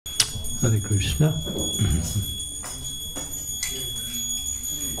Hare Krishna.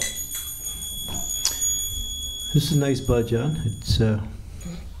 This is a nice bhajan. It's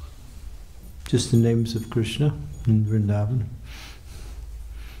just the names of Krishna in Vrindavan.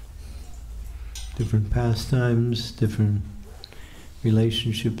 Different pastimes, different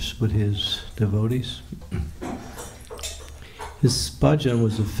relationships with his devotees. This bhajan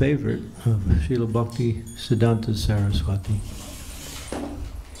was a favorite of Srila Bhakti Siddhanta Saraswati.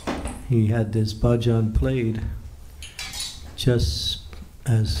 He had this bhajan played just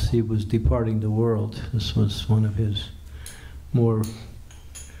as he was departing the world. This was one of his more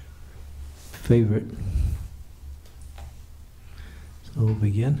favorite. So we'll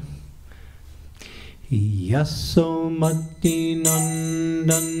begin. Yasomati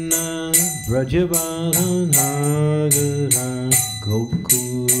nandana brajabalanagara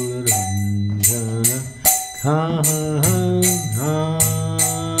gokuranjana kahana.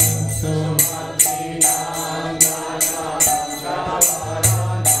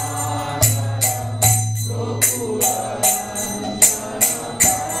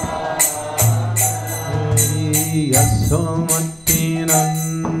 Yasomati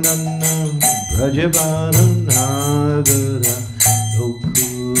nandana brajabalanagara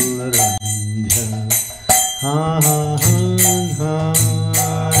gokuranjana ha ha ha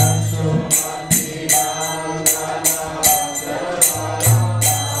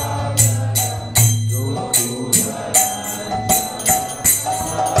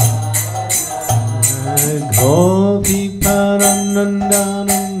Gopi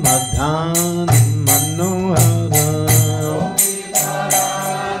paranandanam madhanam manoharam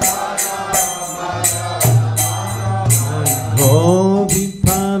Gopi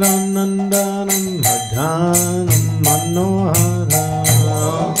paranandanam madhanam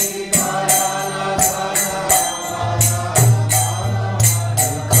manoharam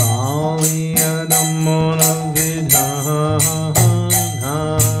Kalyanamona vidhana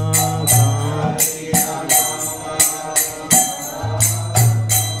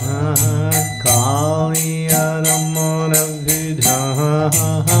Kalyanamona vidhana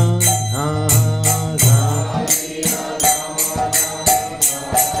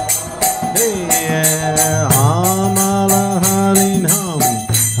Amala harinam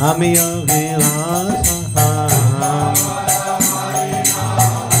Amiya vilasa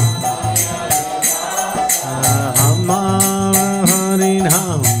Amala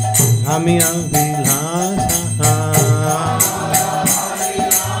harinam Amiya vilasa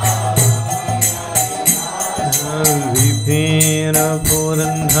Vipina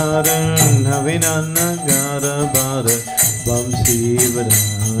purandharan Navinanagara bhara Vamsi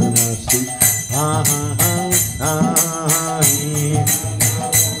vadanasi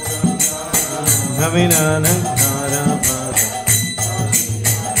Navinanagara bhara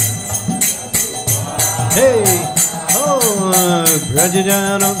Hey! Oh!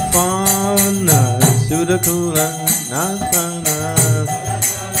 Brajajana Fana Sudakula Nasana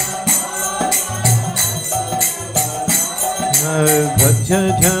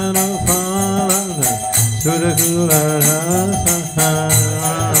Brajajana Fana Sudakula Nasana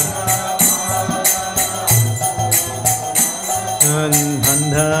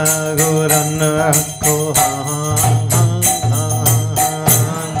Handa Gurana Kohan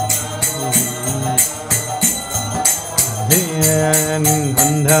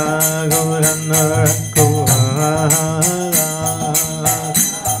Handa Gurana Kohan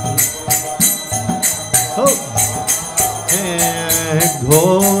Oh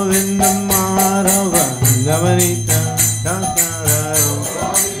Govinda Madhava Navanita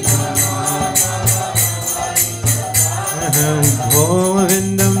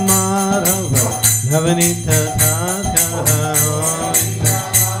Govinda Madhava Navanita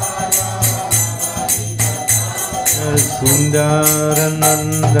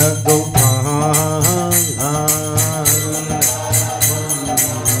Sundarananda Gopala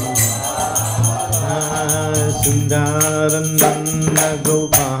Sundarananda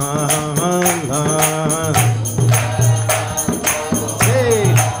Gopala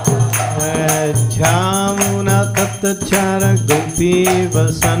Jamuna Tattachara Gopi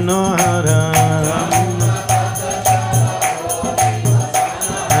Vasanohara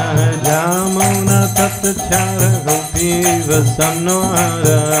Jamuna Tattachara Gopi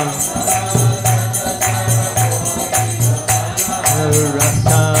Vasanohara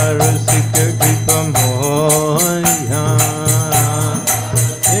Rasa Rasika Kripa Moya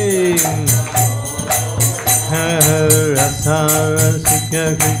Rasa Rasika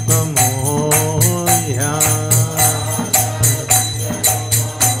Kripa Moya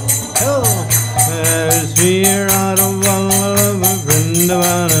Sri Radha Vallabha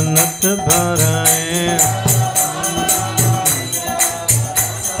Vrindavan Vrindavananatabharaya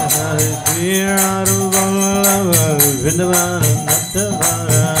Sri Radha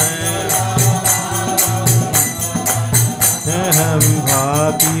Vrindavananatabharaya Aham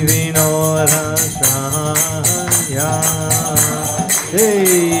Bhakti Vinoda Sahaya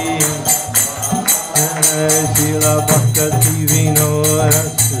Hey Srila Bhakti Vinoda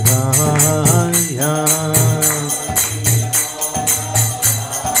Sahaya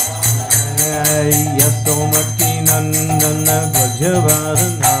Yasomati Nandana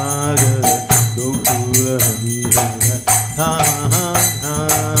Brajavadanaga Gokula Handana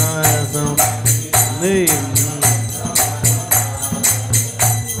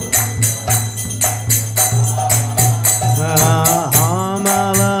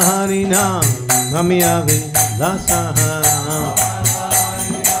Hamala Harinam Hamiyave Lasaha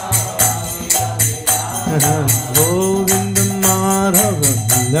Govinda Madhava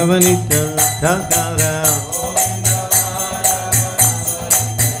Navanita Takara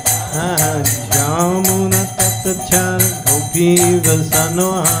Jamuna Tatachara Gopi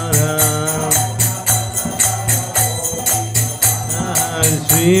Vasanohara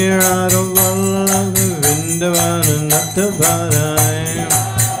Sri Radha Vallabha Vrindavananatabharaya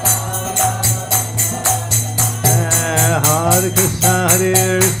Hare Krishna Hare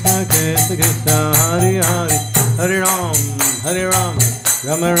Krishna Krishna Krishna Hare Hare Hare Ram Hare Ram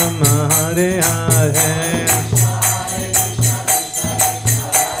Rama Rama Hare Hare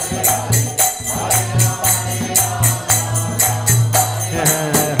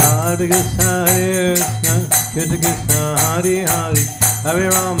Hare Krishna Hare Krishna Krishna Krishna Hare Hare Hare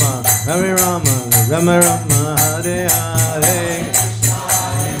Rama Rama Rama Hare Hare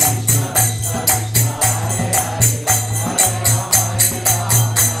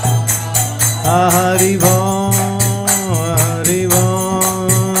Hari Bom Hari Bom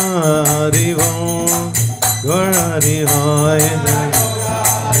Hari Bom Gaur Hari Hoy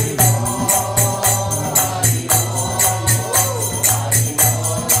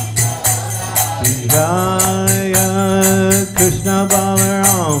Jaya Krishna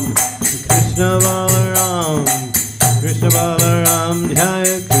Balaram Krishna Balaram Krishna Balaram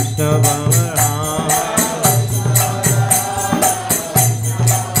Jaya Krishna Balaram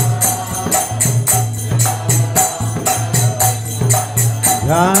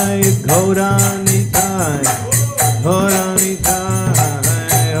Jai Gauranitai Gauranitai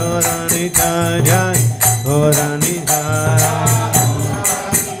Gauranitai Jai Gauranitai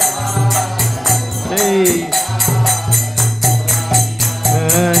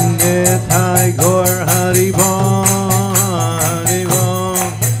Thai Gaur Hari Bom Hari Bom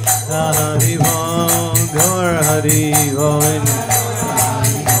Hari Bom Gaur Hari Bom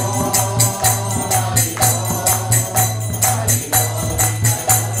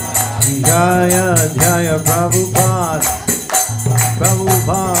Jaya Jaya Prabhupada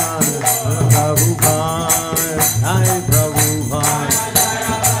Prabhupada Prabhupada Jai Prabhupada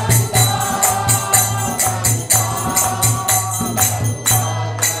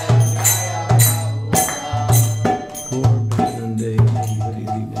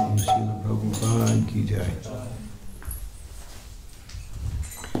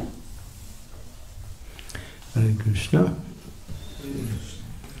Hare Krishna.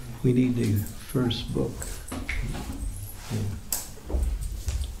 We need the first book. Yeah.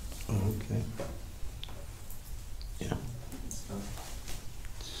 Oh, okay. Yeah.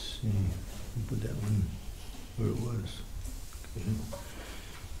 Let's see. Put that one where it was.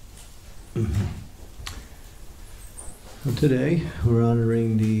 Okay. Well, today we're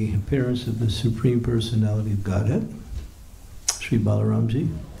honoring the appearance of the Supreme Personality of Godhead, Sri Balaramji.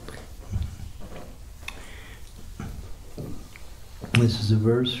 This is a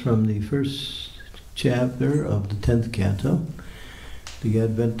verse from the first chapter of the 10th canto, The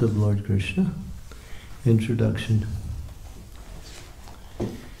Advent of Lord Krishna. Introduction.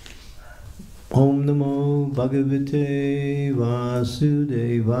 Om Namo Bhagavate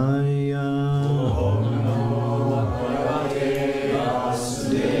Vasudevaya. Om Namo Bhagavate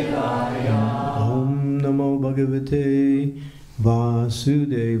Vasudevaya. Om Namo Bhagavate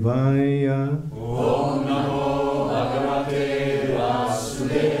Vasudevaya. Om Namo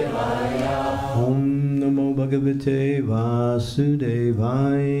Om Namo Bhagavate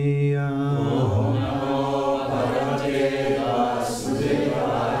Vasudevaya. Om Namo Bhagavate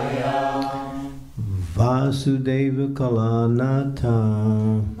Vasudevaya. Vasudeva Kalanata.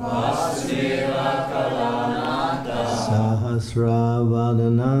 Vasudeva Kalanata.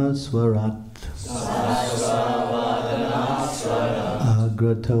 Sahasravadana Swarat. Sahasravadana Swarat.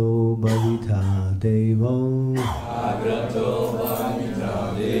 Agrato Bhavita Devo. Agrato Bhavita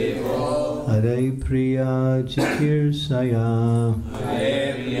Devo. Hare Priya Chikirsaya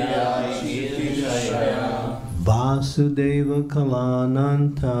Hare Priya Chikirsaya Vasudeva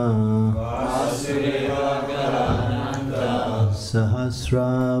Kalananta Vasudeva Kalananta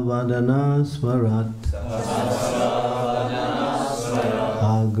Sahasra Vadana Swarat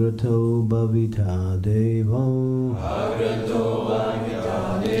Agrato Bhavita Devo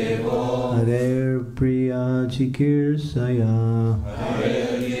Hare Priya Chikirsaya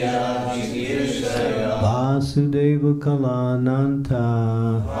Vasudeva Kalananta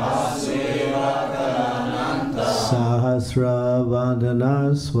Sahasra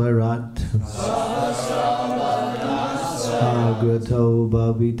Vadana Swarat Agrato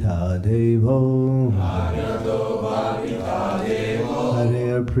Bhavita Devo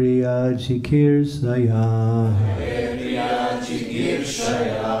Hare Priya Chikirsaya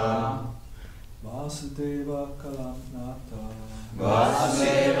Vasudeva Kalanata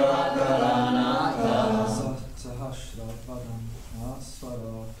Sahasra Vadana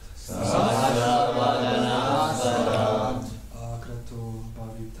Swarat Agrato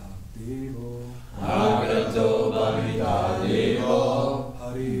Bhavita Devo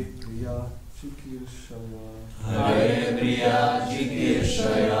Hare Priya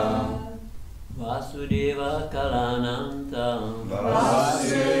Chikirsaya Vasudeva Kalananta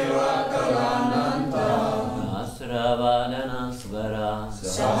Sahasravadana Svara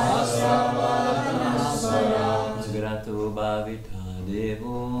Agrato Bhavita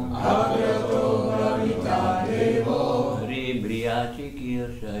Devo Hare Priya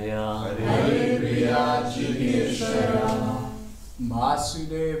Chikirsaya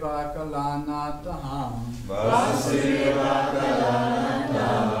Vasudeva Kalanata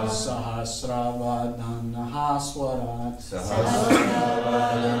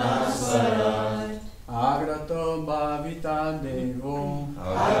Sahasravadana Swarat Agrato Bhavita Devo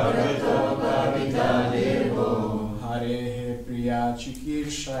Hare Priya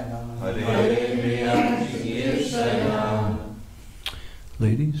Chikirsaya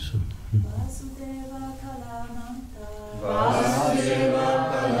Ladies. Vasudeva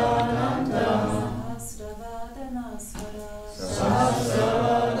Kalananta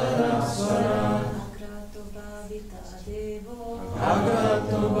Sahasravadana Swara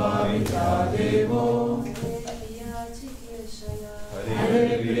Agrato Bhavita Devo Hare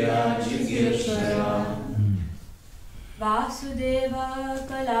Priya Chikirsaya Vasudeva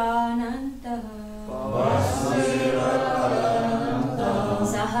Kalananta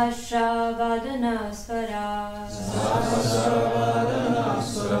Sahasravadana Swara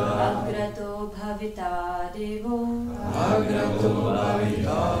Agrato Bhavita Devo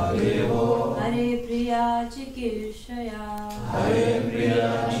Hare Priya Chikirsaya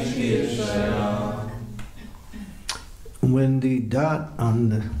When the dot on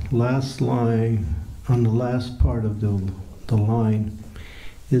the last line, on the last part of the line,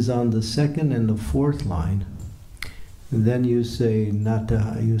 is on the second and the fourth line, and then you say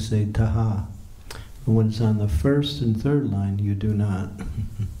nata, you say taha. But when it's on the first and third line, you do not.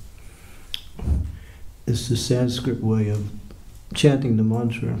 It's the Sanskrit way of chanting the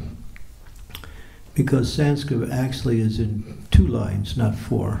mantra, because Sanskrit actually is in 2 lines, not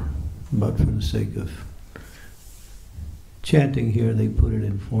 4, but for the sake of chanting here, they put it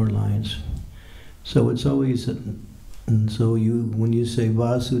in 4 lines. So it's always, and so when you say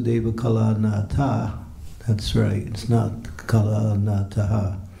Vasudeva Kalanata, that's right, it's not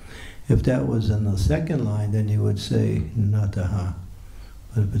Kalanataha. If that was in the second line, then you would say Nataha.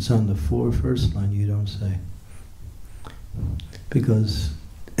 But if it's on the first line, you don't say. Because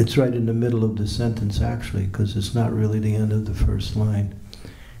it's right in the middle of the sentence, actually, because it's not really the end of the first line.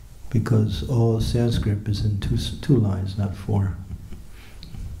 Because all Sanskrit is in 2 lines, not 4.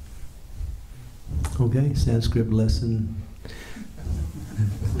 Okay, Sanskrit lesson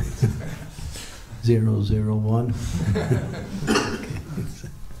 001.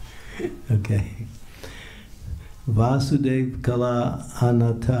 Okay. Vasudev Kala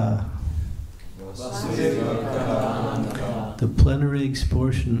Anata. The plenary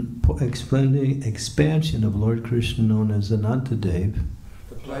expansion of Lord Krishna known as Anantadev.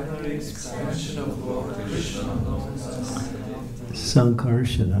 The plenary expansion of Lord Krishna known as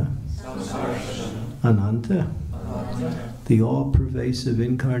Sankarshana. Ananta. The all-pervasive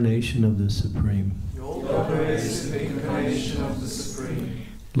incarnation of the Supreme. The all-pervasive incarnation of the Supreme.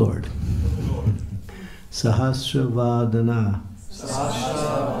 Lord. Sahasravadana.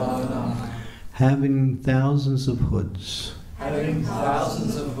 Having thousands of hoods.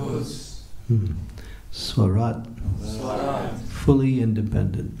 Swarat. Fully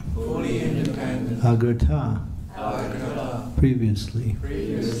independent. Agrata. Previously.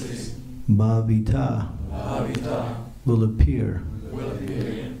 Bhavita will appear.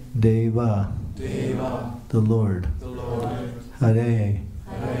 Deva, the Lord. Hare,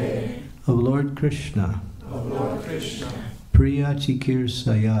 of Lord Krishna. Priya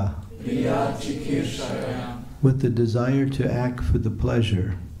Chikirsaya, with the desire to act for the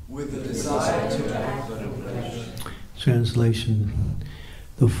pleasure. Translation: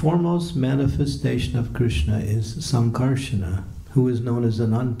 the foremost manifestation of Krishna is Sankarshana, who is known as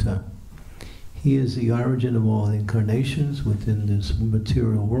Ananta. He is the origin of all incarnations within this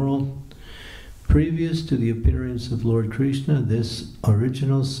material world. Previous to the appearance of Lord Krishna, this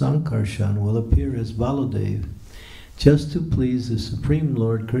original Sankarshan will appear as Baladev, just to please the Supreme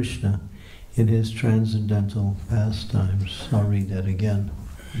Lord Krishna in his transcendental pastimes. I'll read that again.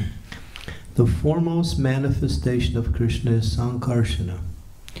 The foremost manifestation of Krishna is Sankarshana,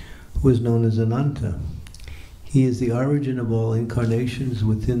 who is known as Ananta. He is the origin of all incarnations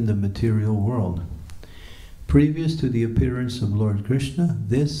within the material world. Previous to the appearance of Lord Krishna,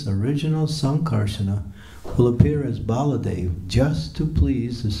 this original Sankarshana will appear as Baladev, just to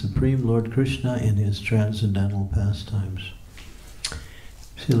please the Supreme Lord Krishna in his transcendental pastimes.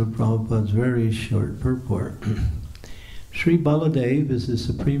 Srila Prabhupada's very short purport. Sri Baladev is the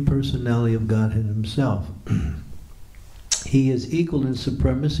Supreme Personality of Godhead himself. He is equal in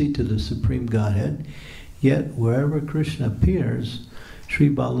supremacy to the Supreme Godhead, yet wherever Krishna appears, Sri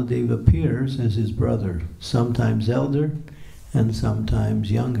Baladev appears as his brother, sometimes elder and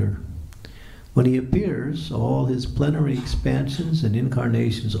sometimes younger. When he appears, all his plenary expansions and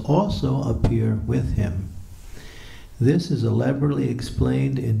incarnations also appear with him. This is elaborately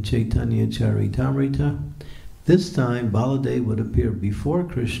explained in Chaitanya Charitamrita. This time, Baladev would appear before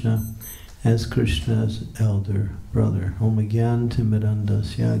Krishna as Krishna's elder brother. Om Gyan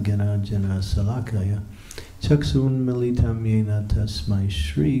Timidandasya Gyananjana Salakaya Chaksun Militam Yena Tasmai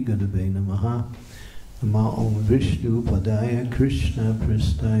Shri Gurave Namaha. Nama Om Vishnu Padaya Krishna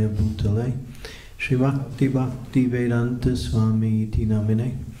Prastaya Bhutale Shri Bhakti Bhakti Vedanta Swami Iti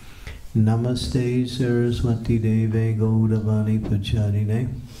Namine Namaste Saraswati Deve Gaudavani Pacharine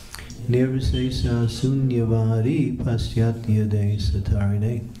Nirvisesa Sunyavari Pasyatya De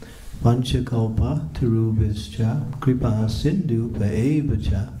Satarine Panchakalpa Tarubhischa Kripa Sindhu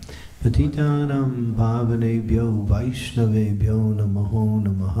Paevacha Patitanam Bhavanebhyo Vaishnavebhyo Namaho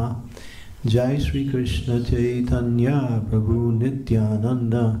Namaha. Jai Sri Krishna Chaitanya Prabhu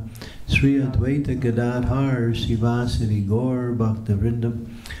Nityananda Sri Advaita Gadadhar Sivasari Gaur Bhaktavrindam.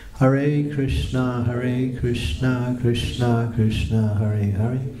 Hare Krishna Krishna Krishna Hare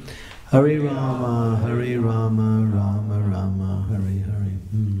Hare, Hare Rama Rama Rama Hare Hare.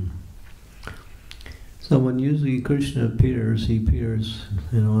 So when usually Krishna appears, he appears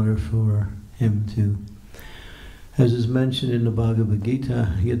in order for him to, as is mentioned in the Bhagavad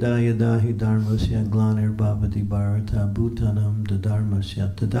Gita, Yada Yada Hi Dharmasya Glanir Bhavati Bharata Bhutanam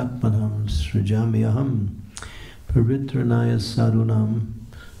Dharmasya Tadatmanam Srijamyaham Pavitranaya Sadunam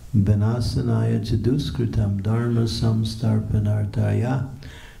Vinasanaya Chaduskritam Dharma Samstarpanartaya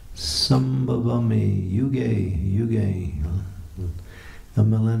Sambhavami Yuge a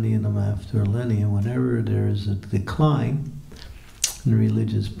millennium after a millennium. Whenever there is a decline in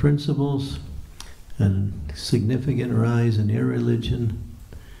religious principles and significant rise in irreligion,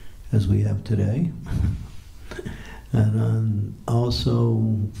 as we have today, and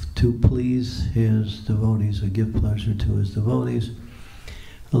also to please his devotees or give pleasure to his devotees,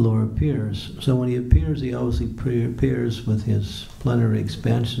 the Lord appears. So when he appears, he obviously appears with his plenary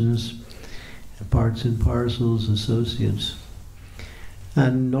expansions, parts and parcels, associates.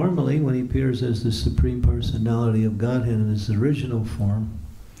 And normally, when he appears as the Supreme Personality of Godhead in his original form,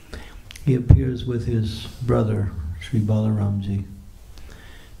 he appears with his brother, Sri Balaramji.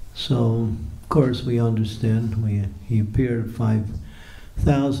 So, of course, we understand he appeared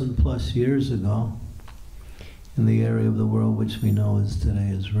 5,000 plus years ago in the area of the world which we know as today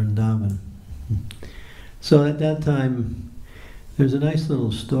as Vrindavan. So at that time, there's a nice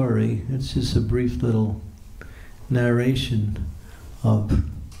little story. It's just a brief little narration of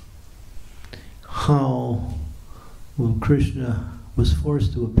how Krishna was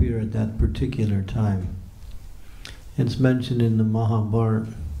forced to appear at that particular time. It's mentioned in the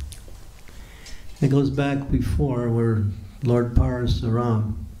Mahabharata. It goes back before, where Lord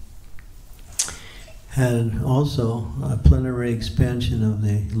Parasaram had also a plenary expansion of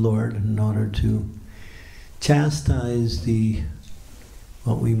the Lord in order to chastise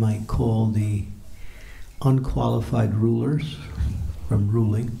what we might call the unqualified rulers from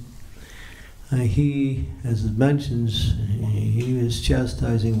ruling. He, as it mentions, his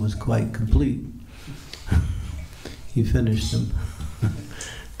chastising was quite complete. He finished them.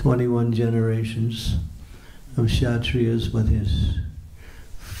 21 generations of Kshatriyas with his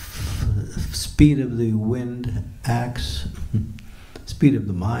speed of the wind axe, speed of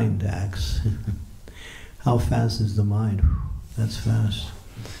the mind axe. How fast is the mind? That's fast.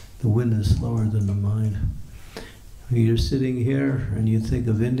 The wind is slower than the mind. When you're sitting here and you think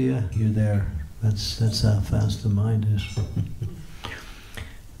of India, you're there. That's how fast the mind is.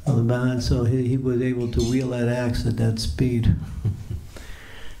 So he was able to wield that axe at that speed.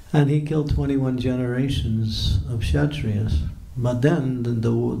 And he killed 21 generations of Kshatriyas. But then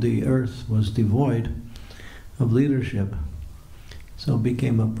the earth was devoid of leadership. So it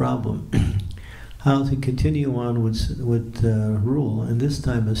became a problem. How to continue on with rule, and this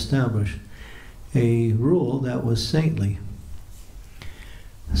time establish a rule that was saintly.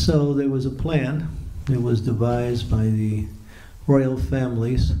 So there was a plan. It was devised by the royal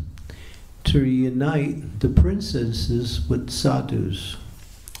families to reunite the princesses with sadhus,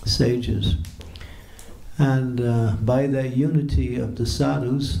 sages. And by that unity of the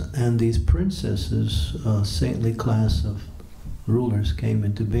sadhus and these princesses, a saintly class of rulers came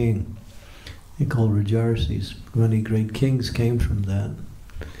into being. They called Rajarsis. Many great kings came from that.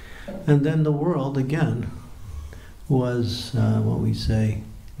 And then the world, again, was, what we say,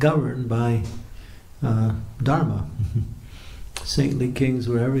 governed by Dharma. Saintly kings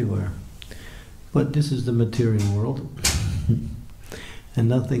were everywhere. But this is the material world. And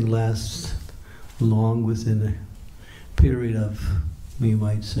nothing lasts long within a period of, we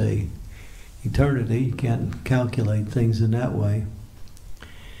might say, eternity. You can't calculate things in that way.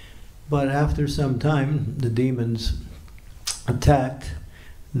 But after some time, the demons attacked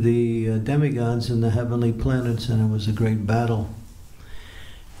the demigods in the heavenly planets, and it was a great battle.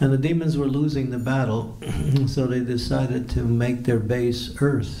 And the demons were losing the battle, so they decided to make their base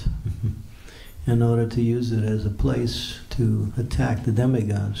Earth in order to use it as a place to attack the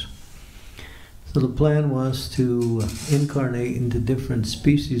demigods. So the plan was to incarnate into different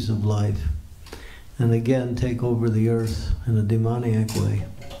species of life, and again take over the earth in a demoniac way.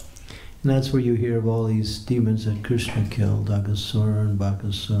 And that's where you hear of all these demons that Krishna killed, Aghasura and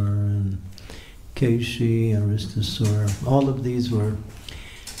Bakasura and Keshi and Ristasura. All of these were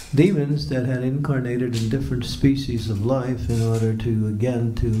demons that had incarnated in different species of life in order to,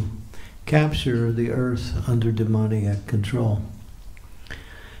 again, to capture the earth under demoniac control.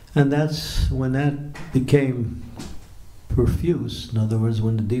 And that's when that became profuse. In other words,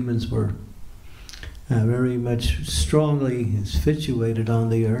 when the demons were very much strongly situated on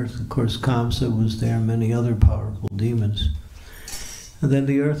the earth. Of course, Kamsa was there, many other powerful demons. And then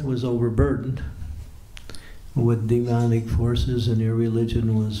the earth was overburdened with demonic forces, and their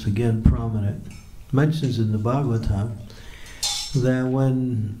religion was again prominent. It mentions in the Bhagavatam that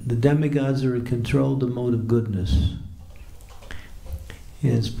when the demigods are in control, the mode of goodness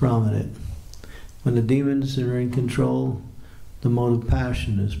is prominent. When the demons are in control, the mode of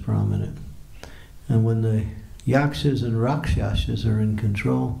passion is prominent. And when the yakshas and rakshasas are in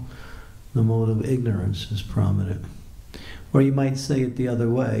control, the mode of ignorance is prominent. Or you might say it the other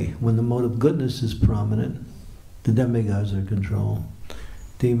way. When the mode of goodness is prominent, the demigods are in control,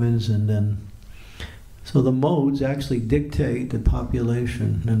 demons, and then... So the modes actually dictate the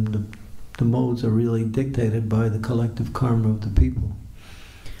population, and the modes are really dictated by the collective karma of the people.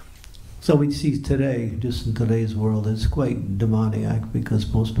 So we see today, just in today's world, it's quite demoniac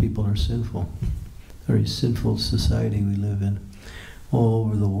because most people are sinful. Very sinful society we live in, all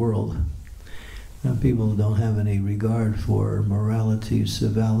over the world. And people don't have any regard for morality,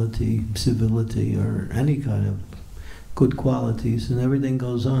 civility, or any kind of good qualities, and everything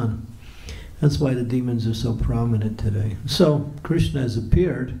goes on. That's why the demons are so prominent today. So Krishna has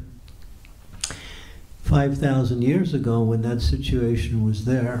appeared 5,000 years ago when that situation was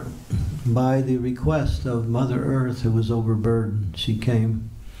there by the request of Mother Earth, who was overburdened. She came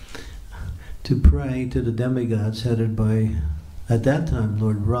to pray to the demigods headed by, at that time,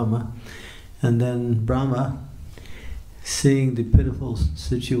 Lord Brahma. And then Brahma, seeing the pitiful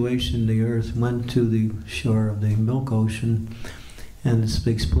situation in the earth, went to the shore of the milk ocean and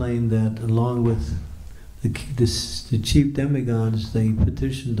explained that along with the chief demigods, they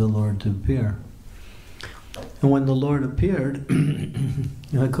petitioned the Lord to appear. And when the Lord appeared,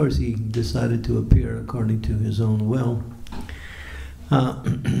 of course he decided to appear according to his own will.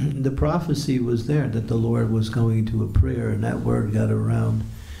 The prophecy was there that the Lord was going to appear, and that word got around.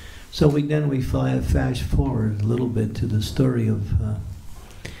 So we flash forward a little bit to the story of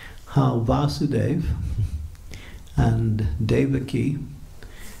how Vasudeva and Devaki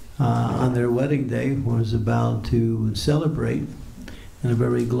on their wedding day was about to celebrate in a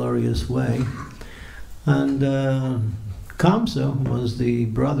very glorious way. And Kamsa was the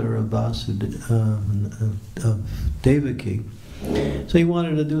brother of Devaki. So he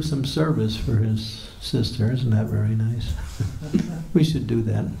wanted to do some service for his sister. Isn't that very nice? We should do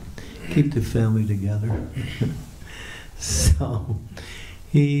that. Keep the family together. So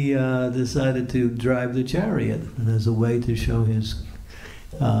he decided to drive the chariot as a way to show his,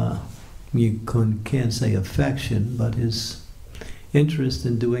 you can't say affection, but his interest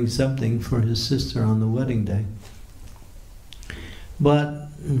in doing something for his sister on the wedding day. But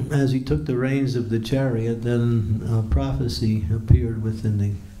as he took the reins of the chariot, then a prophecy appeared within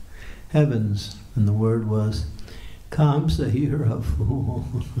the heavens, and the word was, Kamsa, you're a fool.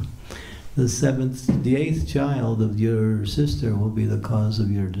 The eighth child of your sister will be the cause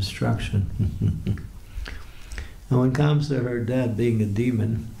of your destruction. And when Kamsa heard that, being a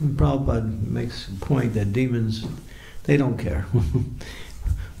demon, Prabhupada makes a point that demons, they don't care.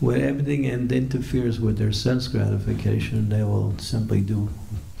 When everything interferes with their sense gratification, they will simply do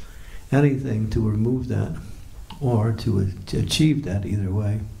anything to remove that, or to achieve that either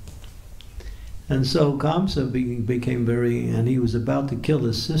way. And so Kamsa became very, and he was about to kill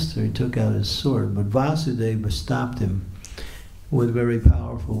his sister. He took out his sword, but Vasudeva stopped him with very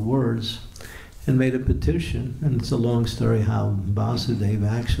powerful words and made a petition. And it's a long story how Vasudeva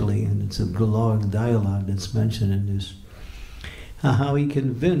actually, and it's a long dialogue that's mentioned in this, how he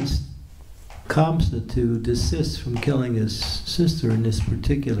convinced Kamsa to desist from killing his sister in this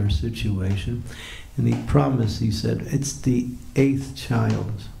particular situation. And he promised, he said, it's the 8th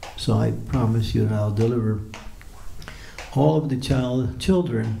child. So I promise you that I'll deliver all of the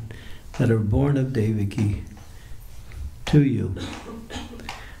children that are born of Devaki to you.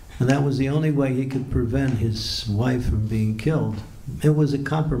 And that was the only way he could prevent his wife from being killed. It was a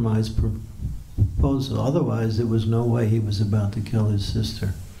compromise proposal. Otherwise, there was no way he was about to kill his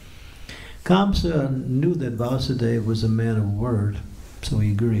sister. Kamsa knew that Vasudeva was a man of word, so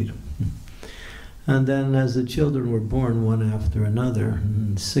he agreed. And then as the children were born one after another,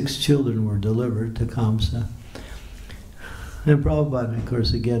 6 children were delivered to Kamsa. And Prabhupada, of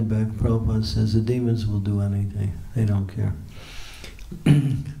course, again, back Prabhupada says the demons will do anything. They don't care.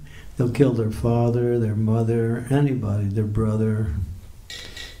 They'll kill their father, their mother, anybody, their brother.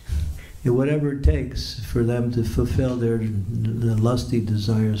 Whatever it takes for them to fulfill their lusty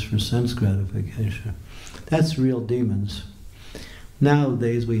desires for sense gratification. That's real demons.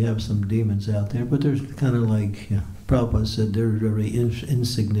 Nowadays we have some demons out there, but they're kind of like, Prabhupada said, they're very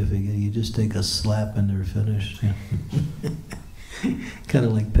insignificant. You just take a slap and they're finished. Kind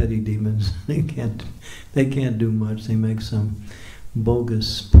of like petty demons. They can't do much. They make some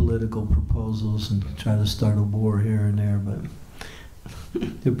bogus political proposals and try to start a war here and there, but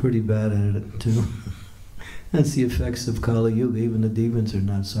they're pretty bad at it too. That's the effects of Kali Yuga. Even the demons are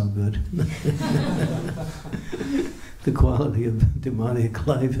not so good. The quality of demonic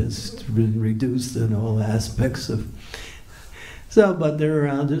life has been reduced in all aspects of. So, but they're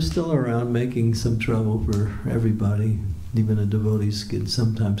around. They're still around, making some trouble for everybody. Even the devotees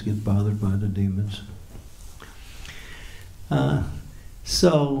sometimes get bothered by the demons.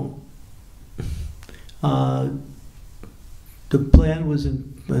 The plan was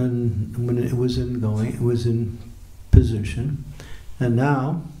when it was in position, and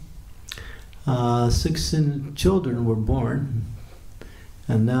now 6 children were born,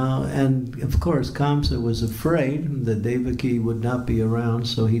 and of course Kamsa was afraid that Devaki would not be around,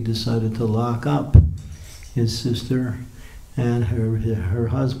 so he decided to lock up his sister and her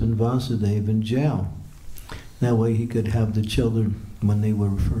husband Vasudeva in jail. That way he could have the children when they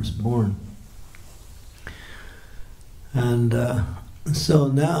were first born. And so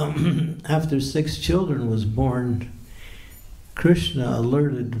now, after 6 children was born, Krishna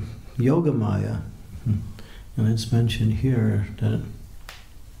alerted Yogamaya, and it's mentioned here that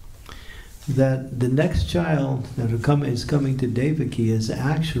the next child that is coming to Devaki is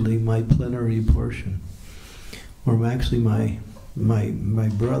actually my plenary portion, or actually my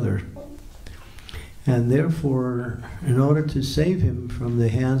brother. And therefore, in order to save him from the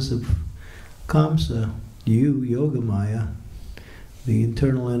hands of Kamsa, you, Yogamaya, the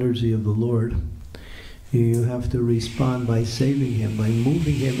internal energy of the Lord, you have to respond by saving him, by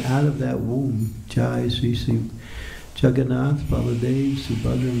moving him out of that womb. Jai Sri Sri Jagannath Baladev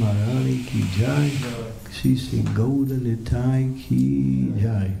Subhadra Maharani Ki Jai, Sri Sri Gauda Nitai Ki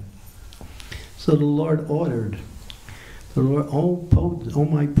Jai. So the Lord ordered, the Lord, oh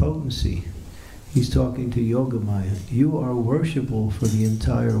my potency, he's talking to Yogamaya, you are worshipful for the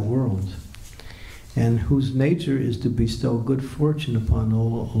entire world, and whose nature is to bestow good fortune upon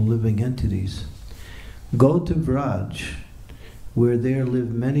all living entities. Go to Vraj, where there live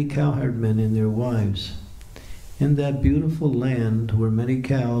many cowherd men and their wives, In that beautiful land where many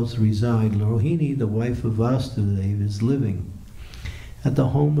cows reside, Rohini, the wife of Vasudeva, is living at the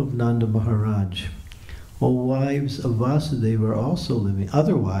home of Nanda Maharaj. All wives of Vasudeva are also living,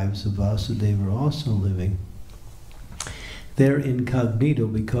 other wives of Vasudeva are also living. They're incognito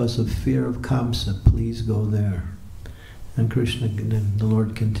because of fear of Kamsa. Please go there. And Krishna, then the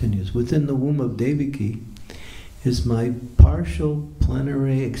Lord continues, within the womb of Devaki is my partial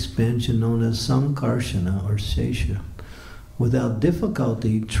plenary expansion known as Sankarshana or Sesha. Without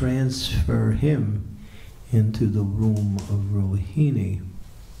difficulty, transfer him into the womb of Rohini.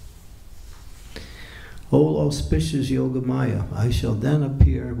 O auspicious Yogamaya, I shall then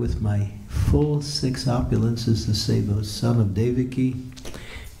appear with my full 6 opulences to save the son of Devaki,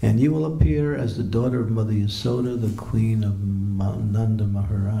 and you will appear as the daughter of Mother Yasoda, the queen of Nanda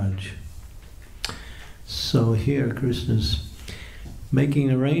Maharaj. So here Krishna's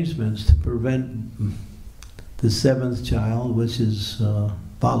making arrangements to prevent the 7th child, which is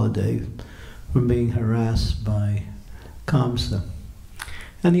Baladeva, from being harassed by Kamsa.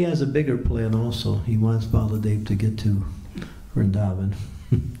 And he has a bigger plan also. He wants Baladeva to get to Vrindavan.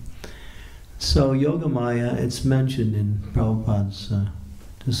 So Yogamaya, it's mentioned in Prabhupada's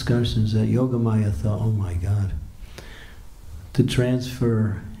discussions that Yogamaya thought, oh my God, to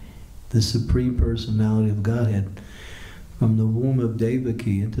transfer the Supreme Personality of Godhead from the womb of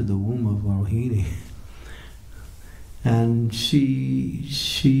Devaki into the womb of Rohini. And she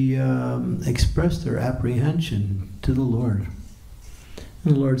expressed her apprehension to the Lord.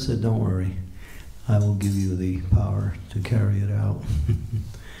 And the Lord said, don't worry, I will give you the power to carry it out.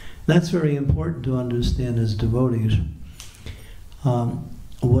 That's very important to understand as devotees.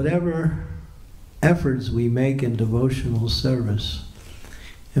 Whatever efforts we make in devotional service,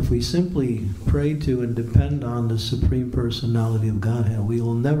 if we simply pray to and depend on the Supreme Personality of Godhead, we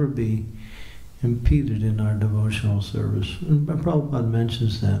will never be impeded in our devotional service. And Prabhupada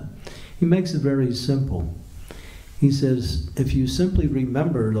mentions that. He makes it very simple. He says, if you simply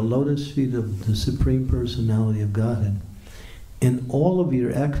remember the lotus feet of the Supreme Personality of Godhead, in all of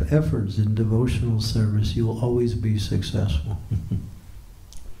your efforts in devotional service, you will always be successful.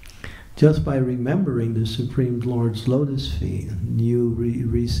 Just by remembering the Supreme Lord's lotus feet, you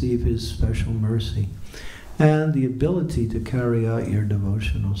receive His special mercy and the ability to carry out your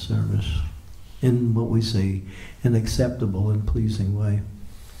devotional service in what we say, an acceptable and pleasing way.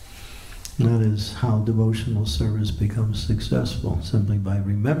 That is how devotional service becomes successful, simply by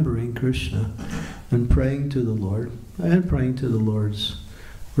remembering Krishna and praying to the Lord and praying to the Lord's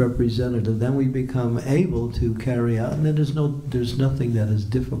representative. Then we become able to carry out, and then there's nothing that is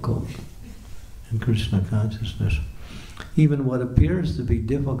difficult in Krishna consciousness. Even what appears to be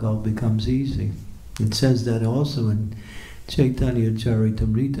difficult becomes easy. It says that also in Chaitanya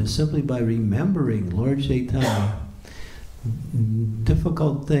Charitamrita, simply by remembering Lord Chaitanya,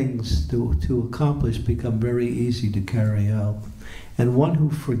 difficult things to accomplish become very easy to carry out. And one who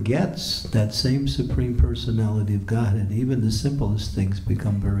forgets that same Supreme Personality of Godhead, even the simplest things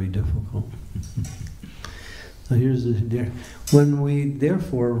become very difficult. So here's when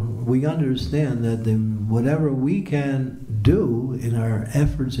we understand that whatever we can do in our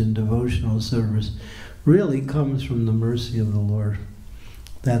efforts in devotional service really comes from the mercy of the Lord.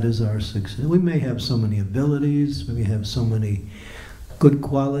 That is our success. We may have so many abilities, we may have so many good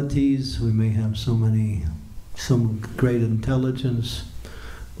qualities, we may have some great intelligence,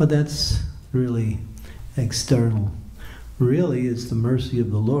 but that's really external. Really, it's the mercy of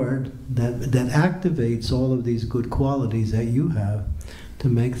the Lord that activates all of these good qualities that you have to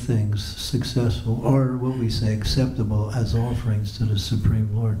make things successful, or what we say, acceptable as offerings to the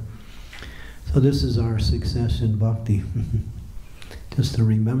Supreme Lord. So this is our success in bhakti. Just to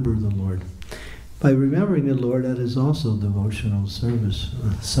remember the Lord. By remembering the Lord, that is also devotional service,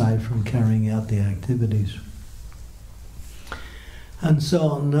 aside from carrying out the activities. And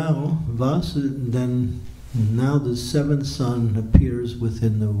so now, now the 7th son appears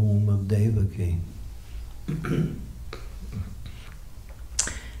within the womb of Devaki.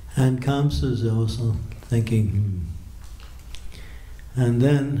 And Kamsa is also thinking, And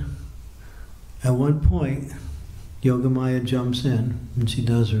then, at one point, Yogamaya jumps in and she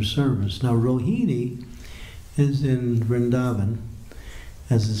does her service. Now Rohini is in Vrindavan.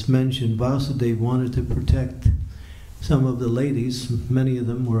 As it's mentioned, Vasudeva wanted to protect some of the ladies. Many of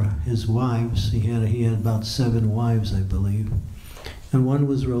them were his wives. He had about 7 wives, I believe. And one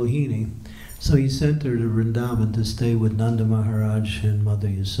was Rohini. So he sent her to Vrindavan to stay with Nanda Maharaj and Mother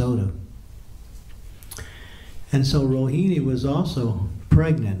Yasoda. And so Rohini was also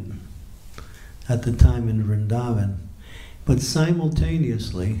pregnant at the time in Vrindavan. But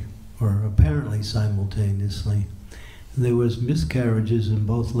simultaneously, or apparently simultaneously. There was miscarriages in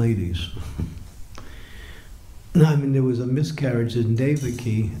both ladies. I mean, there was a miscarriage in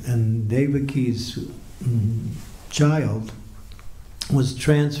Devaki, and Devaki's child was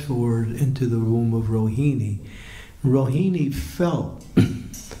transferred into the womb of Rohini. Rohini felt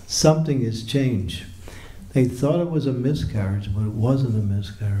something has changed. They thought it was a miscarriage, but it wasn't a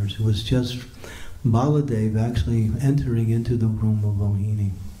miscarriage. It was just Baladev actually entering into the womb of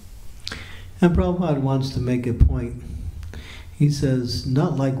Rohini. And Prabhupada wants to make a point. He says,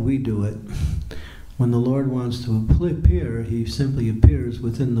 not like we do it. When the Lord wants to appear, he simply appears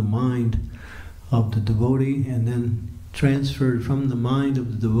within the mind of the devotee and then transferred from the mind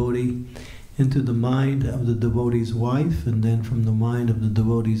of the devotee into the mind of the devotee's wife, and then from the mind of the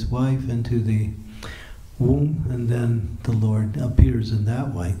devotee's wife into the womb, and then the Lord appears in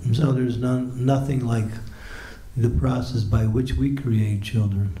that way. So there's nothing like the process by which we create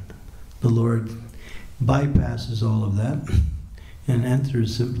children. The Lord bypasses all of that and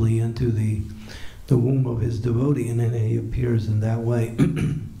enters simply into the womb of his devotee, and then he appears in that way.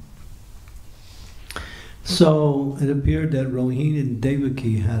 So it appeared that Rohini and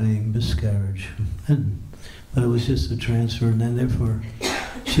Devaki had a miscarriage, but it was just a transfer, and then therefore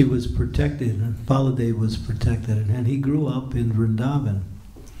she was protected, and Baladev was protected, and he grew up in Vrindavan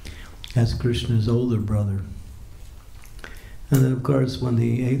as Krishna's older brother. And then of course when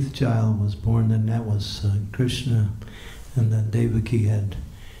the 8th child was born, then that was Krishna, and then Devaki had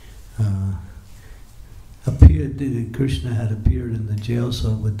appeared, Krishna had appeared in the jail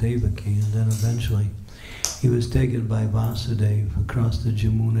cell with Devaki, and then eventually he was taken by Vasudeva across the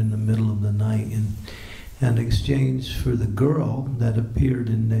Jamuna in the middle of the night, and exchanged for the girl that appeared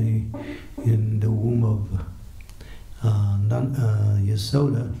in the womb of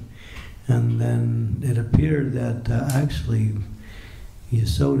Yasoda. And then it appeared that actually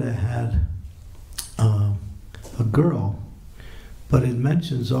Yasoda had a girl. But it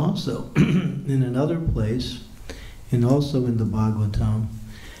mentions also in another place, and also in the Bhagavatam,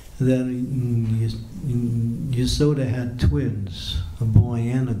 that Yasoda had twins, a boy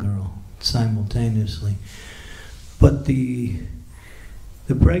and a girl, simultaneously. But the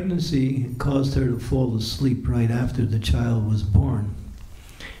pregnancy caused her to fall asleep right after the child was born.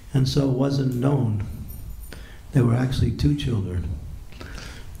 And so it wasn't known. There were actually 2 children.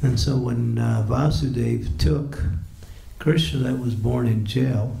 And so when Vasudeva took Krishna that was born in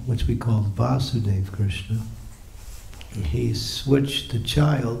jail, which we call Vasudeva Krishna, he switched the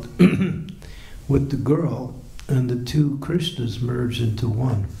child with the girl, and the 2 Krishnas merged into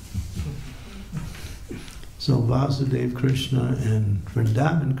one. So Vasudeva Krishna and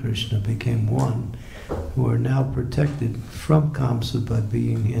Vrindavan Krishna became one, who are now protected from Kamsa by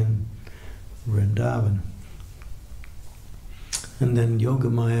being in Vrindavan. And then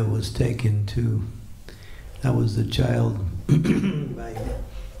Yogamaya was taken to, that was the child by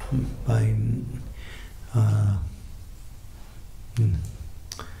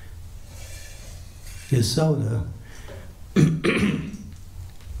Yasoda.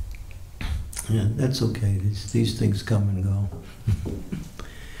 Yeah, that's okay. These things come and go.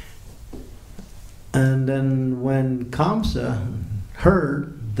 And then when Kamsa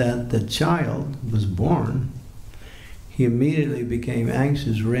heard that the child was born, he immediately became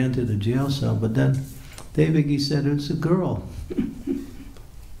anxious, ran to the jail cell. But then Devaki said, "It's a girl.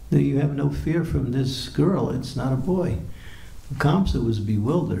 You have no fear from this girl. It's not a boy." Kamsa was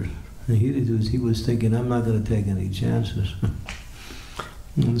bewildered. And he was thinking, "I'm not going to take any chances."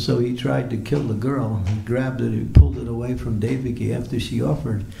 And so he tried to kill the girl. He grabbed it, he pulled it away from Devaki after she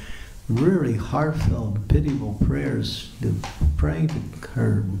offered really heartfelt, pitiable prayers, praying to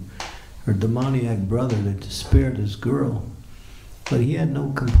her demoniac brother to spare this girl. But he had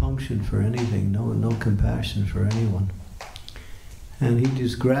no compunction for anything, no compassion for anyone. And he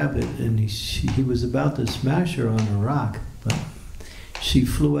just grabbed it, and he was about to smash her on a rock, but she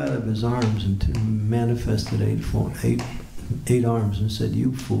flew out of his arms and manifested eight arms and said,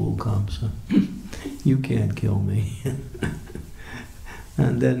 "You fool, Kamsa, you can't kill me."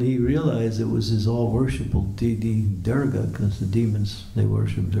 And then he realized it was his all-worshipful deity Durga, because the demons, they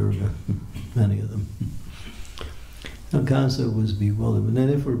worship Durga, many of them. And Kamsa was bewildered, and then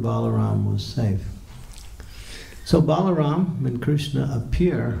therefore Balarama was safe. So Balarama and Krishna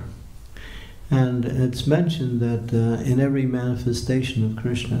appear, and it's mentioned that in every manifestation of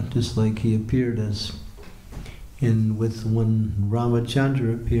Krishna, just like he appeared when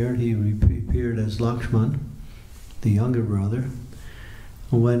Ramachandra appeared, he appeared as Lakshman, the younger brother.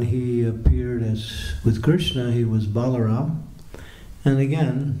 When he appeared with Krishna, he was Balaram. And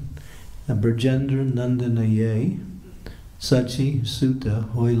again, Brajendra Nandanaye, Sachi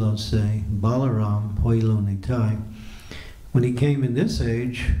Sutta Hoilo Se Balaram Hoilo Nitai. When he came in this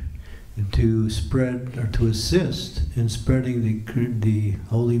age to spread or to assist in spreading the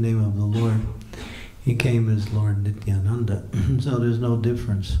holy name of the Lord, he came as Lord Nityananda. So there's no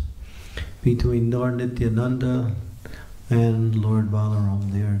difference between Lord Nityananda and Lord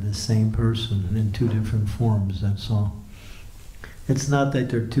Balaram. They are the same person in two different forms, that's all. It's not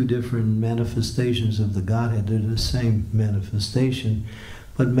that they're two different manifestations of the Godhead, they're the same manifestation,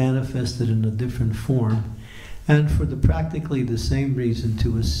 but manifested in a different form, and for practically the same reason,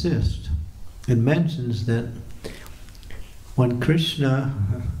 to assist. It mentions that when Krishna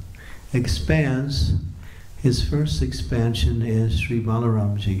expands, his first expansion is Sri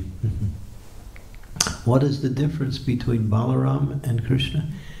Balaramji. What is the difference between Balaram and Krishna?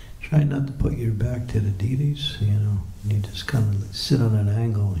 Try not to put your back to the deities, you know. You just kind of sit on an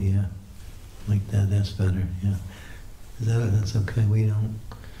angle, yeah. Like that, that's better, yeah. That's okay, we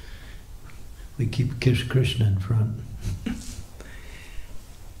keep Krishna in front.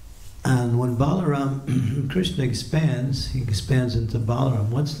 And when Balaram, Krishna expands, he expands into Balaram.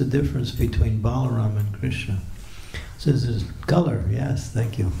 What's the difference between Balaram and Krishna? It says there's color, yes,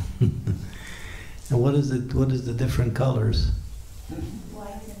 thank you. And what is the different colors?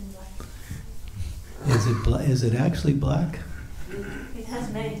 White and black. Is it actually black? It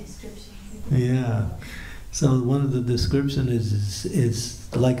has many descriptions. Yeah. So one of the descriptions is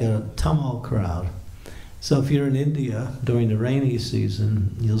like a Tamil crowd. So if you're in India during the rainy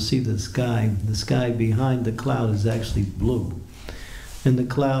season, you'll see the sky. The sky behind the cloud is actually blue. And the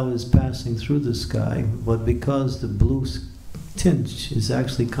cloud is passing through the sky, but because the blue tint is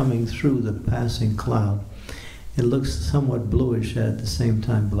actually coming through the passing cloud, it looks somewhat bluish at the same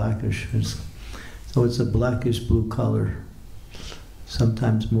time blackish. So it's a blackish blue color.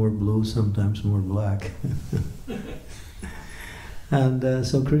 Sometimes more blue, sometimes more black. And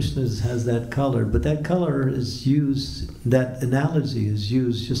so Krishna has that color, but that color is used, that analogy is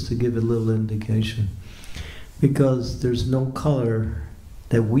used just to give a little indication. Because there's no color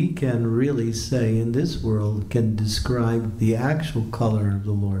that we can really say in this world can describe the actual color of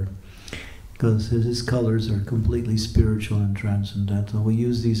the Lord. Because his colors are completely spiritual and transcendental. We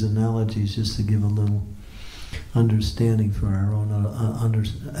use these analogies just to give a little understanding for our own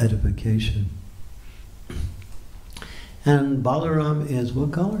edification. And Balaram is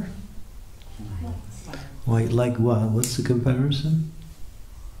what color? White. Like what? What's the comparison?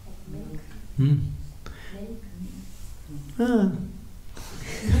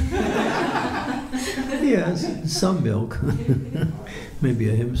 Yes, some milk. Maybe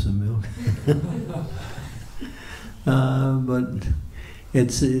a himsa milk. But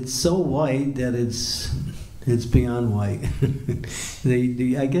it's so white that it's beyond white.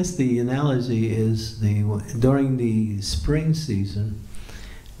 I guess the analogy is during the spring season,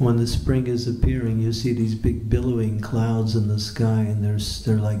 when the spring is appearing, you see these big billowing clouds in the sky, and they're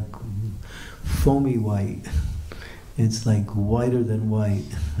like foamy white. It's like whiter than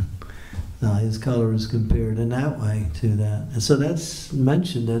white. His color is compared in that way to that. And so that's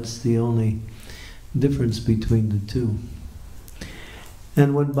mentioned, that's the only difference between the two.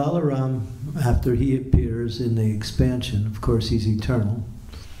 And when Balaram, after he appears in the expansion, of course he's eternal,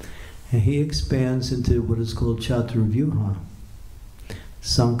 and he expands into what is called Chaturvyuha,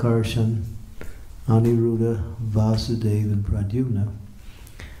 Sankarshan, Aniruddha, Vasudeva, and Pradyumna.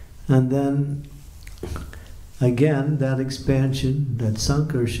 And then again, that expansion, that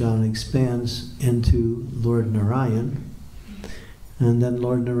Sankarshan expands into Lord Narayan, and then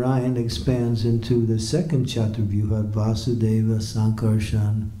Lord Narayan expands into the second Chaturvyuha, Vasudeva,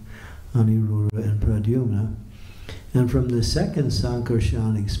 Sankarshan, Aniruddha, and Pradyumna. And from the second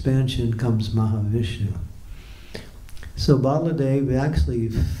Sankarshan expansion comes Mahavishnu. So Baladev actually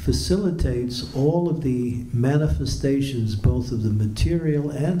facilitates all of the manifestations, both of the material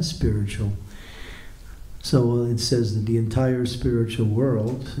and spiritual. So it says that the entire spiritual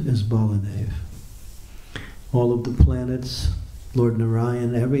world is Baladev. All of the planets, Lord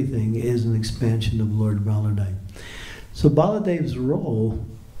Narayan, everything is an expansion of Lord Baladev. So Baladev's role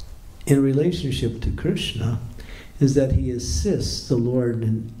in relationship to Krishna is that he assists the Lord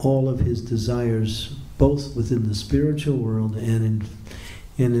in all of his desires, both within the spiritual world and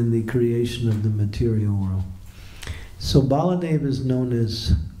in the creation of the material world. So Baladev is known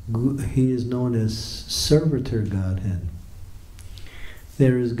as servitor Godhead.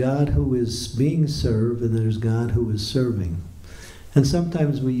 There is God who is being served, and there's God who is serving. And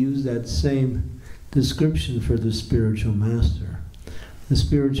sometimes we use that same description for the spiritual master. The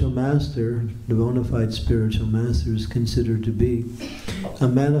spiritual master, the bona fide spiritual master, is considered to be a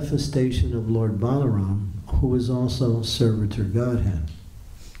manifestation of Lord Balaram, who is also Servitor Godhead.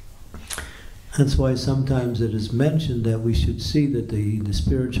 That's why sometimes it is mentioned that we should see that the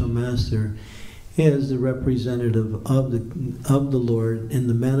spiritual master is the representative of the Lord in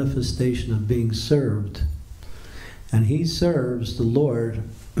the manifestation of being served. And he serves the Lord,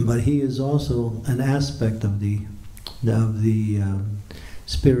 but he is also an aspect of the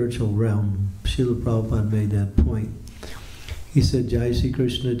spiritual realm. Srila Prabhupada made that point. He said, Jai Sri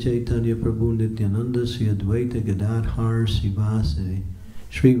Krishna Chaitanya Prabhu Nityananda Sri Advaita Gadadhar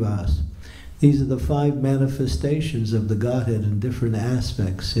Srivas. These are the 5 manifestations of the Godhead in different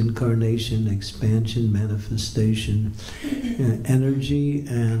aspects: incarnation, expansion, manifestation, energy,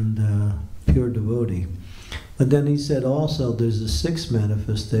 and pure devotee. But then he said also there's a 6th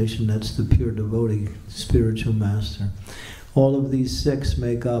manifestation, that's the pure devotee, spiritual master. All of these 6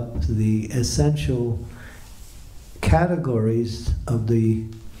 make up the essential categories of the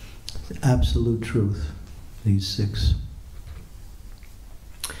absolute truth, these 6.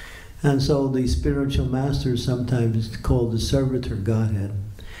 And so the spiritual master is sometimes called the Servitor Godhead.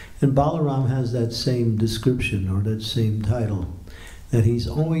 And Balarama has that same description, or that same title, that he's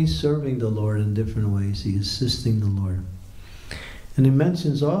always serving the Lord in different ways. He's assisting the Lord. And he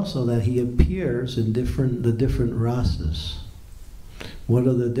mentions also that he appears in the different rasas. What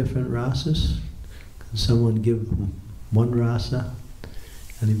are the different rasas? Can someone give one rasa?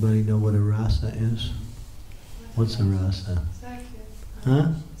 Anybody know what a rasa is? What's a rasa?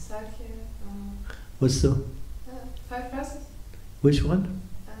 Huh? What's the? 5 rasas. Which one?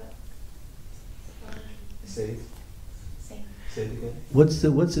 Say it. Say it again. What's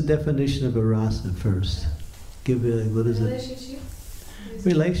the definition of a rasa first? Give it. What is Relationship. it?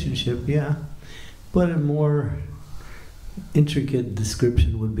 Relationship. Yeah, but a more intricate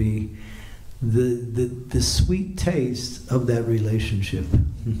description would be the sweet taste of that relationship.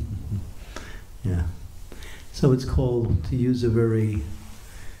 Yeah. So it's called, to use a very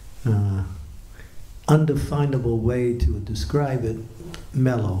undefinable way to describe it,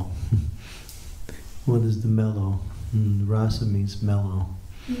 mellow. What is the mellow? Rasa means mellow.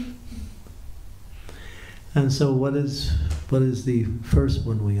 And so what is the first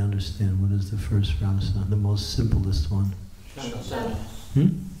one we understand? What is the first rasa? The most simplest one?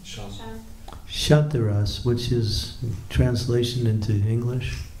 Shataras, which is translation into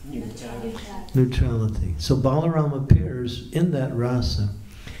English? Neutrality. So Balarama appears in that rasa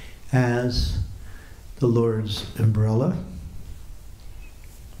as the Lord's umbrella.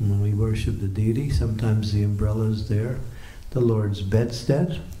 When we worship the deity, sometimes the umbrella is there. The Lord's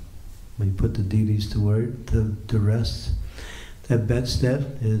bedstead. We put the deities to rest. That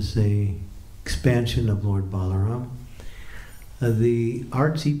bedstead is a expansion of Lord Balarama. The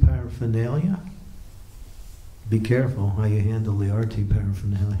artsy paraphernalia. Be careful how you handle the artsy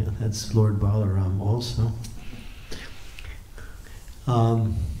paraphernalia. That's Lord Balarama also.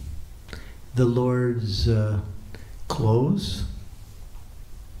 The Lord's clothes,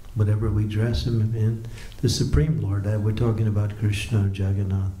 whatever we dress him in. The Supreme Lord, we're talking about Krishna or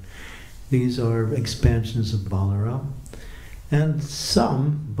Jagannath. These are expansions of Balarama. And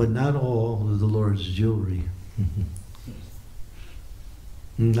some, but not all, of the Lord's jewelry.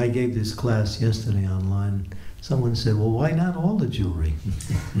 And I gave this class yesterday online. Someone said, well, why not all the jewelry?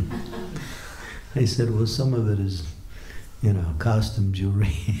 I said, well, some of it is, costume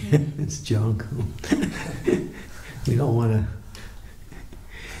jewelry. It's junk. We don't want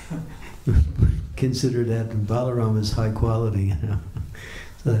to consider that Balarama is high quality.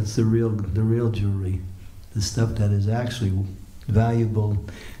 So that's the real jewelry, the stuff that is actually valuable,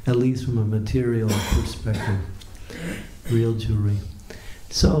 at least from a material perspective. Real jewelry.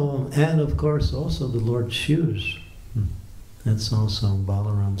 So, and of course also the Lord's shoes. That's also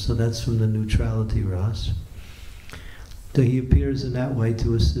Balarama. So that's from the neutrality ras. So he appears in that way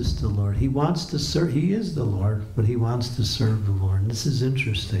to assist the Lord. He wants to serve, he is the Lord, but he wants to serve the Lord. And this is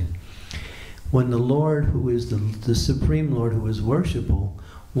interesting. When the Lord, who is the Supreme Lord, who is worshipful,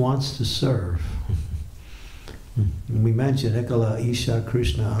 wants to serve. We mentioned Ekala Isha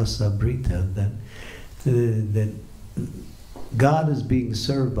Krishna Asabrita, that God is being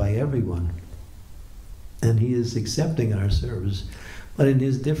served by everyone, and he is accepting our service, but in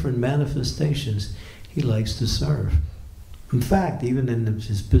his different manifestations, he likes to serve. In fact, even in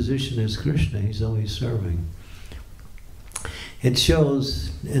his position as Krishna, he's always serving. It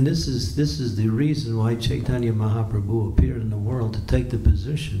shows, and this is the reason why Chaitanya Mahaprabhu appeared in the world, to take the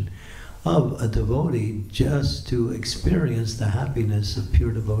position of a devotee just to experience the happiness of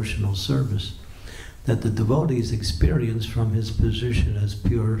pure devotional service that the devotees experience from his position as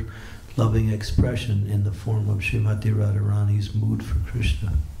pure loving expression in the form of Srimati Radharani's mood for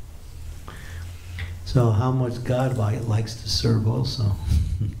Krishna. So how much God likes to serve also.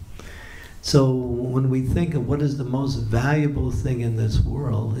 So when we think of what is the most valuable thing in this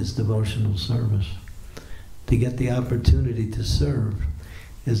world, is devotional service. To get the opportunity to serve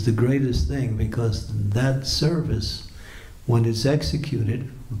is the greatest thing, because that service, when it's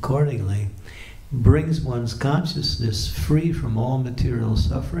executed accordingly, brings one's consciousness free from all material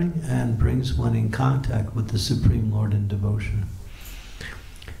suffering and brings one in contact with the Supreme Lord in devotion.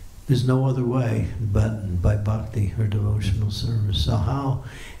 There's no other way but by bhakti or devotional service. So how?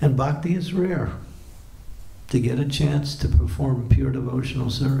 And bhakti is rare. To get a chance to perform pure devotional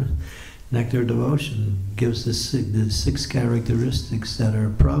service, nectar devotion gives the six characteristics that are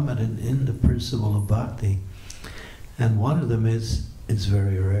prominent in the principle of bhakti. And one of them is, it's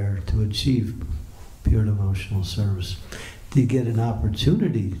very rare to achieve pure devotional service. To get an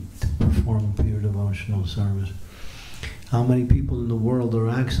opportunity to perform pure devotional service. How many people in the world are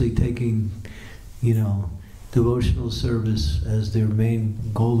actually taking, devotional service as their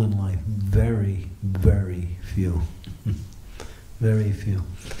main goal in life? Very, very few. Very few.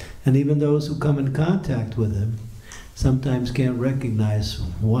 And even those who come in contact with him sometimes can't recognize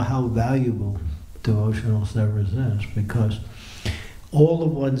how valuable devotional service is, because all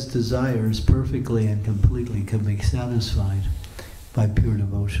of one's desires perfectly and completely can be satisfied by pure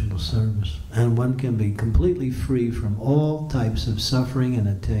devotional service. And one can be completely free from all types of suffering and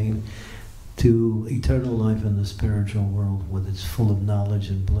attain to eternal life in the spiritual world, with its full of knowledge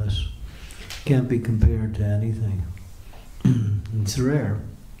and bliss. Can't be compared to anything. It's rare.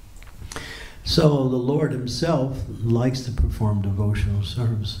 So the Lord himself likes to perform devotional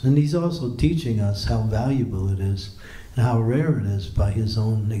service. And he's also teaching us how valuable it is and how rare it is by his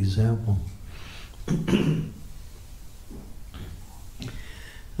own example.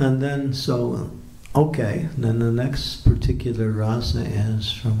 And then, then the next particular rasa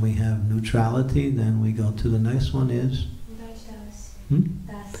is, from we have neutrality, then we go to the next one is?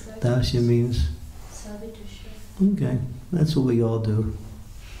 Dasya means? Okay, that's what we all do.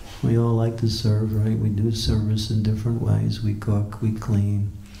 We all like to serve, right? We do service in different ways. We cook, we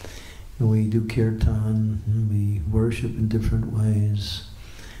clean, we do kirtan, we worship in different ways.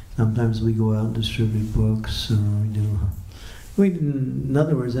 Sometimes we go out and distribute books, or in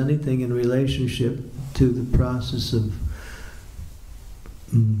other words, anything in relationship to the process of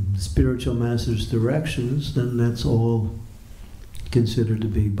spiritual master's directions, then that's all considered to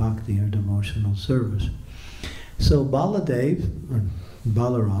be bhakti or devotional service. So Baladev, or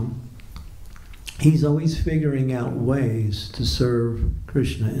Balarama, he's always figuring out ways to serve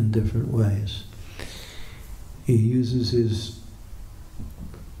Krishna in different ways. He uses his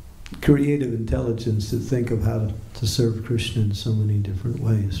creative intelligence to think of how to serve Krishna in so many different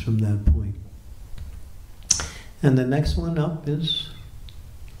ways from that point. And the next one up is?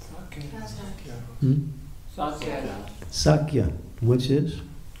 Sakya, which is?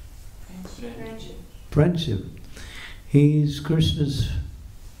 Friendship. He's Krishna's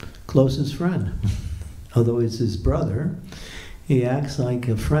closest friend. Although it's his brother, he acts like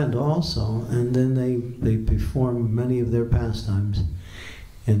a friend also, and then they perform many of their pastimes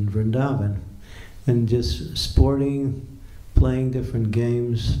in Vrindavan. And just sporting, playing different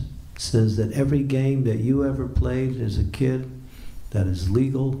games, says that every game that you ever played as a kid that is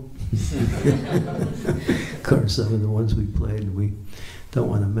legal. Of course, some of the ones we played we don't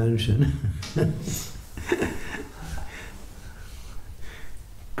want to mention.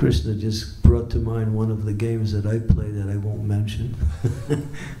 Krishna just brought to mind one of the games that I played that I won't mention.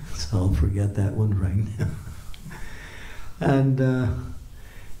 So I'll forget that one right now. And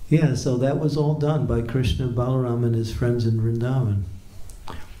yeah, so that was all done by Krishna, Balarama, and his friends in Vrindavan.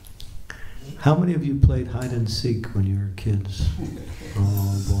 How many of you played hide and seek when you were kids?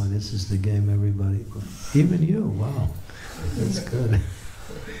 Oh boy, this is the game everybody. Even you, wow. That's good.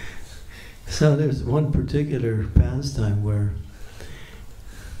 So there's one particular pastime where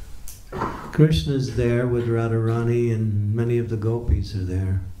Krishna's there with Radharani and many of the gopis are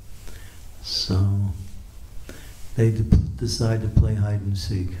there. So they decide to play hide and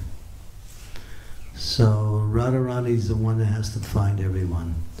seek. So Radharani's the one that has to find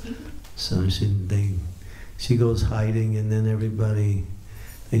everyone. So she goes hiding, and then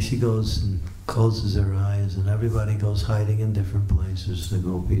she goes and closes her eyes, and everybody goes hiding in different places, the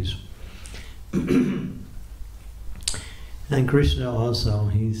gopis. And Krishna also,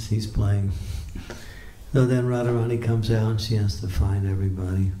 he's playing. So then Radharani comes out, and she has to find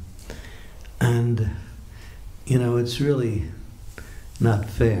everybody. And, it's really not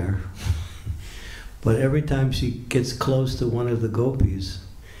fair. But every time she gets close to one of the gopis,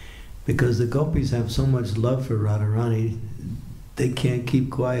 because the gopis have so much love for Radharani, they can't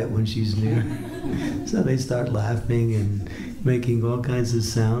keep quiet when she's near. So they start laughing and making all kinds of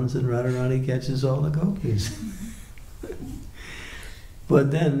sounds, and Radharani catches all the gopis.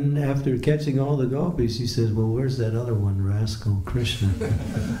 But then, after catching all the gopis, she says, well, where's that other one, rascal Krishna?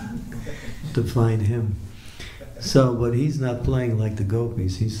 To find him. So, but he's not playing like the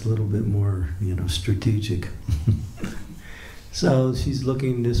gopis. He's a little bit more, strategic. So she's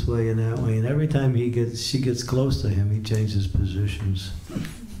looking this way and that way, and every time she gets close to him, he changes positions.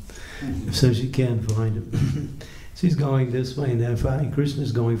 So she can't find him. She's going this way and that. Finally,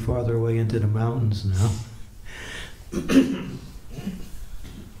 Krishna's going farther away into the mountains now.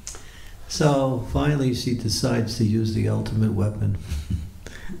 So finally, she decides to use the ultimate weapon,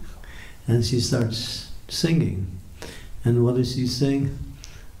 and she starts singing. And what does she sing?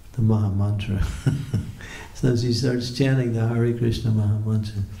 The Maha Mantra. So she starts chanting the Hare Krishna Maha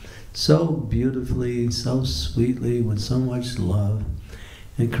Mantra so beautifully, so sweetly, with so much love.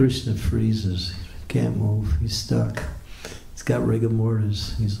 And Krishna freezes. He can't move. He's stuck. He's got rigor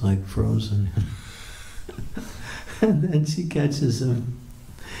mortis. He's like frozen. And then she catches him.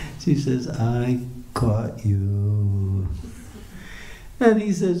 She says, I caught you. And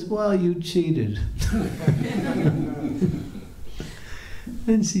he says, well, you cheated.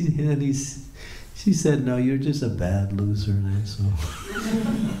 And she said, no, you're just a bad loser, that's all.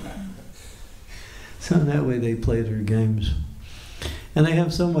 So that way they played her games. And they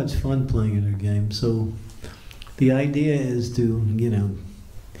have so much fun playing in her games. So the idea is to,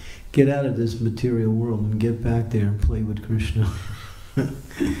 get out of this material world and get back there and play with Krishna.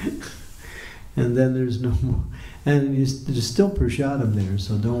 And then there's no more. And there's still prasadam there,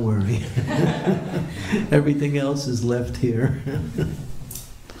 so don't worry. Everything else is left here.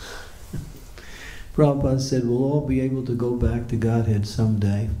 Prabhupada said, we'll all be able to go back to Godhead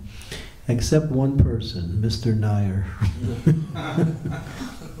someday, except one person, Mr. Nair.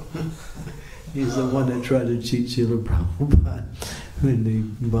 He's the one that tried to cheat Srila Prabhupada in the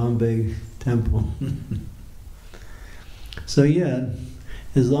Bombay temple. So yeah,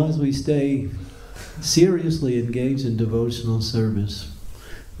 as long as we stay seriously engaged in devotional service,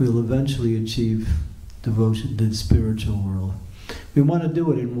 we'll eventually achieve devotion to the spiritual world. We want to do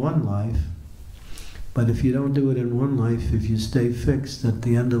it in one life, but if you don't do it in one life, if you stay fixed, at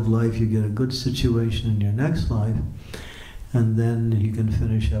the end of life you get a good situation in your next life, and then you can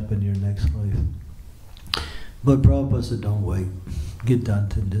finish up in your next life. But Prabhupada said, don't wait. Get done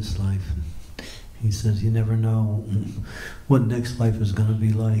to this life. He says, you never know what next life is going to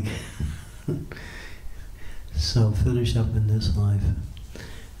be like. So finish up in this life.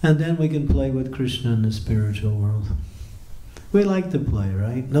 And then we can play with Krishna in the spiritual world. We like to play,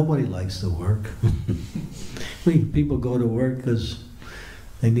 right? Nobody likes to work. People go to work because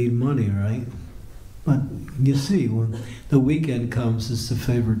they need money, right? But you see, when the weekend comes, it's the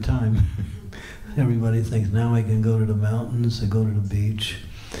favorite time. Everybody thinks, now I can go to the mountains, I go to the beach,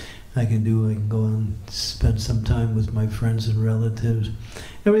 I can go and spend some time with my friends and relatives.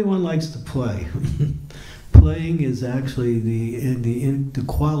 Everyone likes to play. Playing is actually the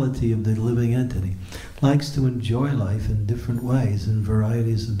quality of the living entity. Likes to enjoy life in different ways, in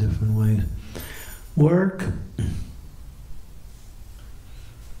varieties of different ways. Work.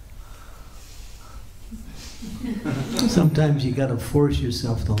 Sometimes you got to force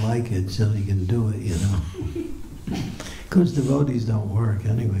yourself to like it so you can do it, Because devotees don't work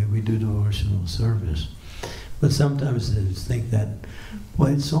anyway. We do devotional service. But sometimes they think that, well,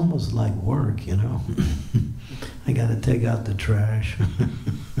 it's almost like work, I got to take out the trash.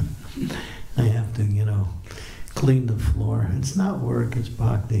 I have to, clean the floor. It's not work, it's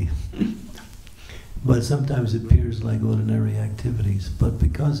bhakti. But sometimes it appears like ordinary activities. But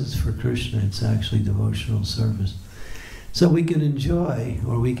because it's for Krishna, it's actually devotional service. So we can enjoy,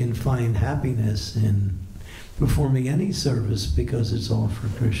 or we can find happiness in performing any service because it's all for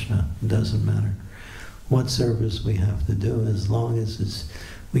Krishna. It doesn't matter what service we have to do, as long as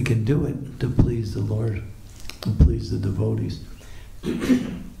we can do it to please the Lord, to please the devotees.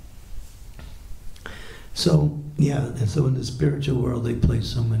 So, yeah, and so in the spiritual world they play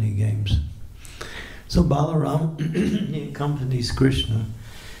so many games. So Balarama, he accompanies Krishna.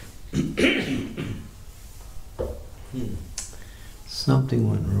 Something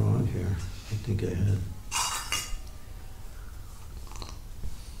went wrong here. I think I had.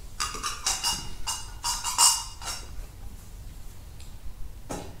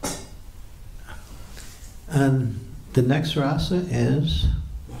 And the next rasa is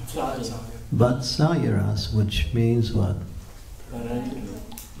Vatsalya rasa, which means what?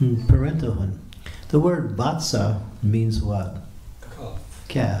 Parenthood. The word Vatsa means what? Calf.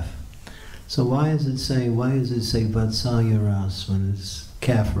 Calf. So why does it say Vatsalya Ras when it's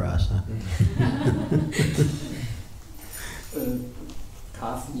calf rasa?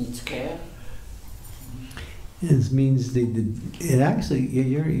 Calf needs care. It means it actually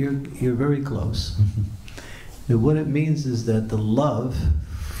you're very close. And what it means is that the love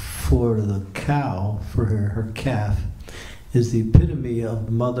for the cow, for her calf, is the epitome of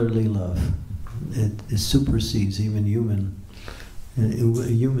motherly love. It supersedes even human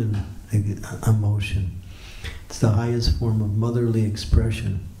emotion. It's the highest form of motherly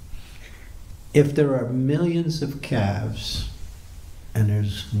expression. If there are millions of calves, and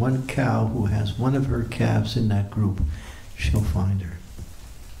there's one cow who has one of her calves in that group, she'll find her.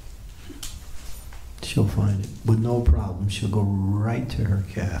 She'll find it with no problem. She'll go right to her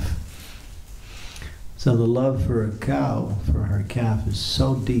calf. So the love for a cow, for her calf, is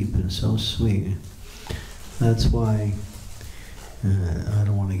so deep and so sweet. That's why I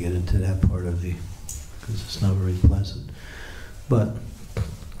don't want to get into that part of because it's not very pleasant. But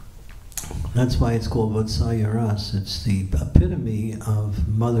that's why it's called Vatsalya Ras. It's the epitome of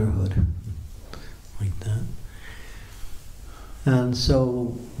motherhood, like that. And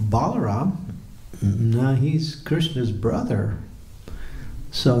so Balarama, now he's Krishna's brother,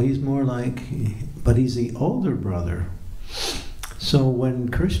 so he's more like, but he's the older brother. So when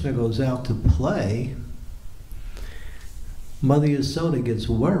Krishna goes out to play, Mother Yasoda gets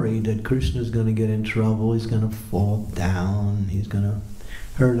worried that Krishna's going to get in trouble, he's going to fall down, he's going to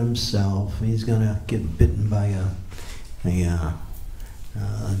hurt himself, he's going to get bitten by a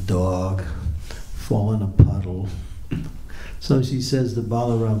dog, fall in a puddle. So she says to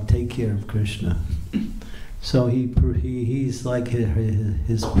Balarama, take care of Krishna. So he's like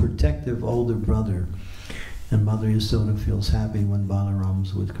his protective older brother. And Mother Yasoda feels happy when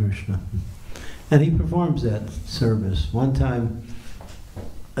Balarama's with Krishna. And he performs that service. One time,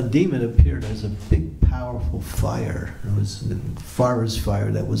 a demon appeared as a big, powerful fire. It was a forest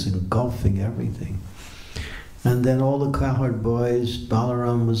fire that was engulfing everything. And then all the cowherd boys,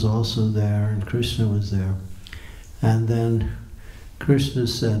 Balarama was also there, and Krishna was there. And then Krishna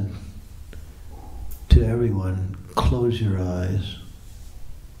said to everyone, close your eyes.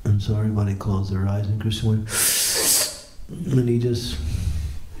 And so everybody closed their eyes, and Krishna went, and he just,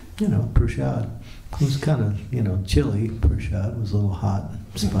 prasad. It was kind of, chilly, prasad. It was a little hot,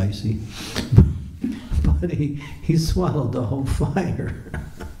 spicy. But he swallowed the whole fire.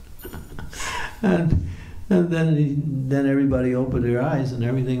 and then everybody opened their eyes and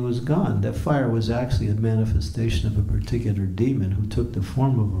everything was gone. That fire was actually a manifestation of a particular demon who took the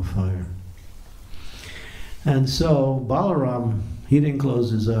form of a fire. And so Balarama, he didn't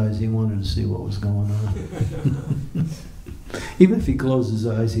close his eyes, he wanted to see what was going on. Even if he closed his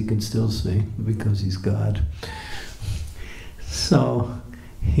eyes, he can still see, because he's God. So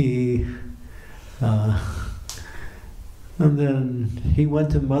he, and then he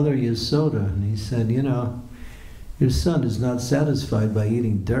went to Mother Yasoda and he said, your son is not satisfied by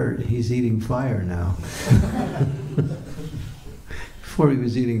eating dirt, he's eating fire now. Before he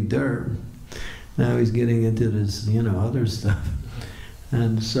was eating dirt, now he's getting into this, other stuff.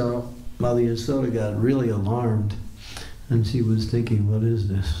 And so Mother Yasoda got really alarmed, and she was thinking, what is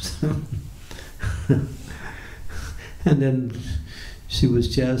this? And then she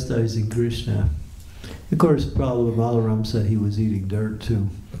was chastising Krishna. Of course, probably Balarama said he was eating dirt too.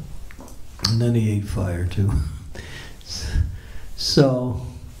 And then he ate fire too. So,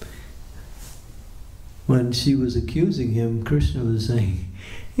 when she was accusing him, Krishna was saying,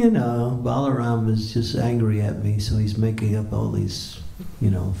 Balarama is just angry at me, so he's making up all these,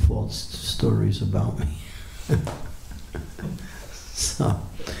 false stories about me. So,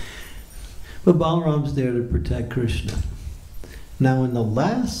 but Balarama's there to protect Krishna. Now, in the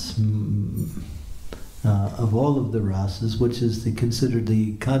last of all of the rasas, which is considered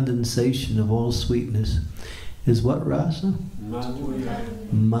the condensation of all sweetness, is what rasa? Madhurya.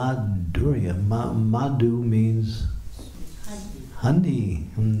 Madhurya. Madhu means honey.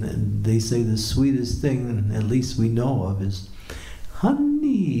 And they say the sweetest thing, at least we know of, is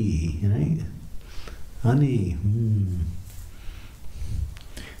honey, right? Honey.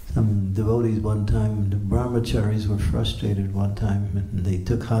 Some devotees one time, the brahmacharis were frustrated one time, and they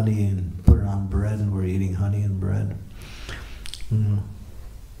took honey and put it on bread and were eating honey and bread.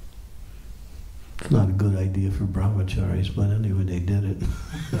 It's not a good idea for brahmacharis, but anyway, they did it.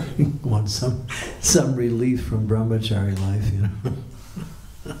 Want some relief from brahmachari life,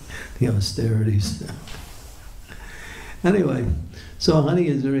 the austerities. Anyway, so honey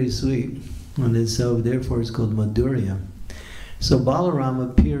is very sweet, and so therefore it's called Madhurya. So Balarama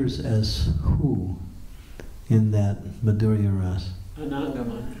appears as who in that Madhurya Ras?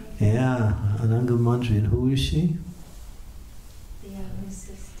 Anangamatra. Yeah, Ananga Manjari. And who is she? The younger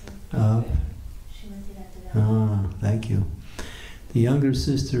sister. Srimati Radharani. Ah, thank you. The younger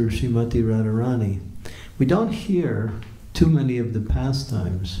sister of Srimati Radharani. We don't hear too many of the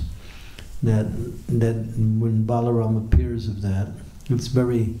pastimes that when Balarama appears of that. It's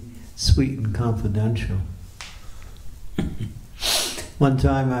very sweet and confidential. One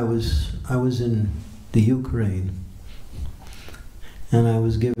time I was in the Ukraine, and I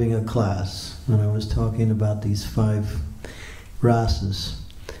was giving a class, and I was talking about these 5 rasas,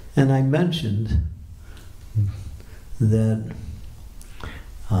 and I mentioned that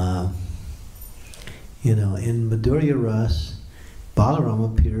in Madhurya Ras,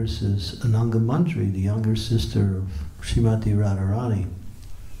 Balarama appears as Ananga Manjari, the younger sister of Srimati Radharani.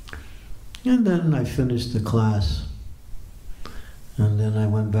 And then I finished the class, and then I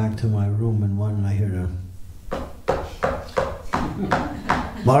went back to my room, and one I heard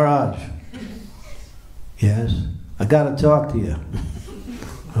Maharaj. Yes, I got to talk to you.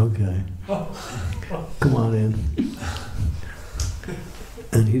 Okay, come on in.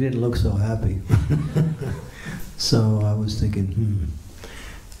 And he didn't look so happy. So I was thinking,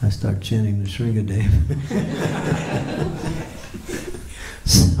 I start chanting the Shringadev.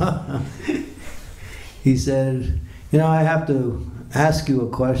 So he said, I have to ask you a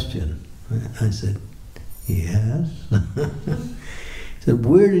question. I said, yes. He said,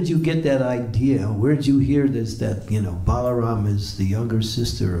 where did you get that idea? Where did you hear this, that, Balarama is the younger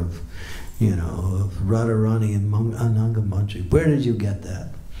sister of, of Radharani and Ananga Manjari? Where did you get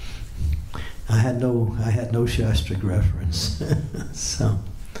that? I had no Shastric reference. So,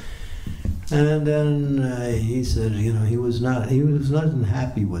 and then he said, he wasn't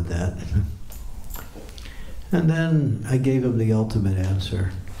happy with that. And then I gave him the ultimate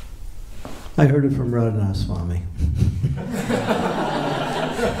answer. I heard it from Radhanath Swami.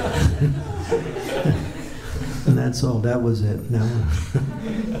 And that's all. That was it. No,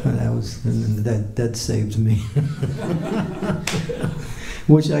 that saved me.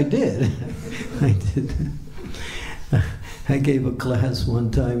 Which I did. I did. I gave a class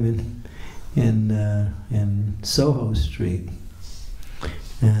one time in Soho Street,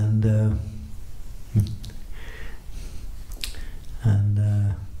 and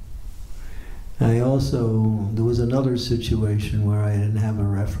I also, there was another situation where I didn't have a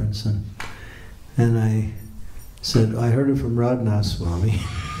reference, and I said, I heard it from Radhanath Swami.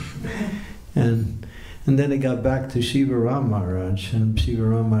 and then it got back to Shiva Ram Maharaj, and Shiva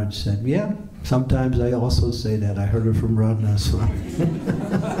Ram Maharaj said, yeah, sometimes I also say that. I heard it from Radhanath Swami.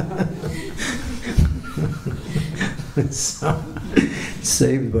 So,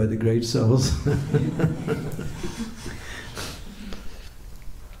 saved by the great souls.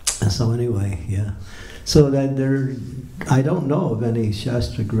 So anyway, yeah. So that I don't know of any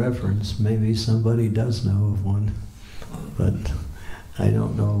Shastric reference. Maybe somebody does know of one, but I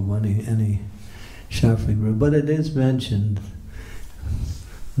don't know of any Shastric reference. But it is mentioned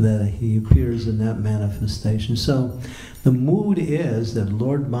that he appears in that manifestation. So the mood is that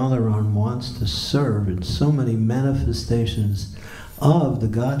Lord Balaram wants to serve in so many manifestations of the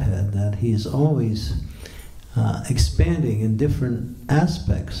Godhead that he is always expanding in different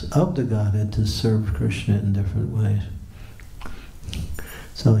aspects of the Godhead to serve Krishna in different ways.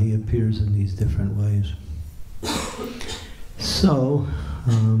 So he appears in these different ways. So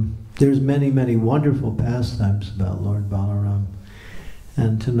there's many, many wonderful pastimes about Lord Balaram.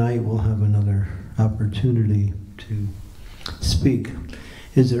 And tonight we'll have another opportunity to speak.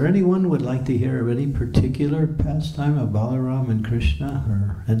 Is there anyone who would like to hear of any particular pastime of Balaram and Krishna,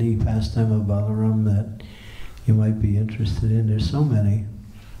 or any pastime of Balaram that you might be interested in? There's so many.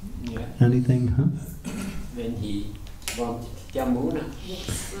 Yeah. Anything, huh? When he wanted Jamuna.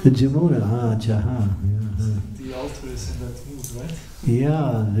 The Jamuna, Jaha. Yeah, The altar is in that mood, right?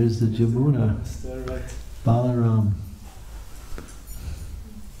 yeah, there's the Jamuna. Is there, right? Balaram.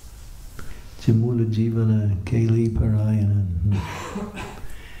 Jamuna Jivana Kali Parayana.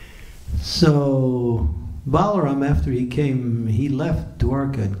 So Balaram, after he left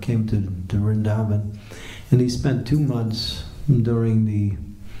Dwarka and came to Vrindavan, and he spent 2 months during the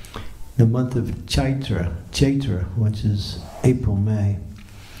month of Chaitra, which is April, May.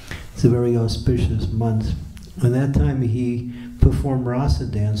 It's a very auspicious month. And that time he performed rasa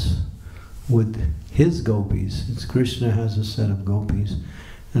dance with his gopis. Krishna has a set of gopis,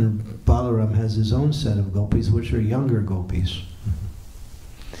 and Balaram has his own set of gopis, which are younger gopis.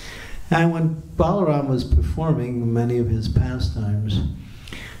 And when Balaram was performing many of his pastimes,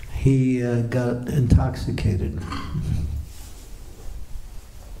 he got intoxicated.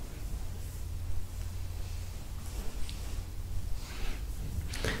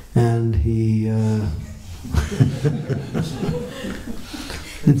 and he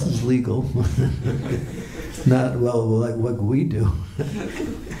this is legal, not well like what we do.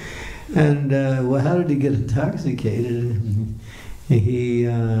 And well, how did he get intoxicated? He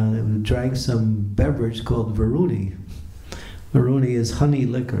drank some beverage called Varuni. Varuni is honey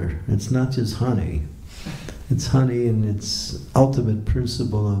liquor. It's not just honey. It's honey and its ultimate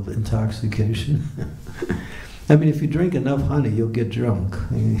principle of intoxication. I mean, if you drink enough honey, you'll get drunk.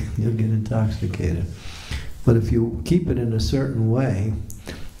 You'll get intoxicated. But if you keep it in a certain way,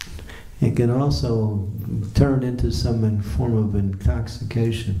 it can also turn into some form of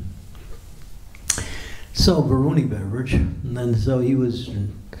intoxication. So, Varuni beverage, and then so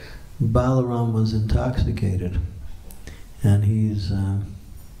Balarama was intoxicated, and he's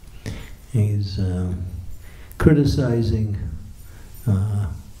criticizing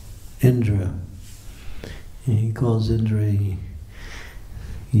Indra. And he calls Indra,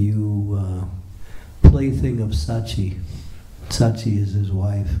 you plaything of Sachi. Sachi is his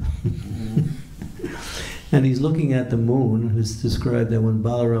wife. And he's looking at the moon. It's described that when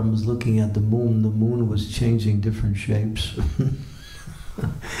Balarama was looking at the moon was changing different shapes.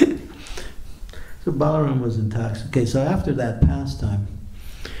 So Balarama was intoxicated. Okay, so after that pastime,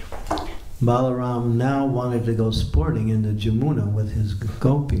 Balarama now wanted to go sporting in the Jamuna with his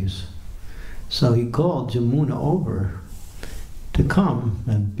gopis. So he called Jamuna over to come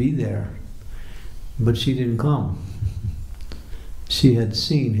and be there. But she didn't come. She had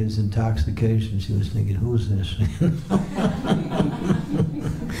seen his intoxication. She was thinking, who's this?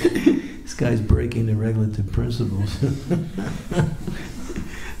 This guy's breaking the regulative principles.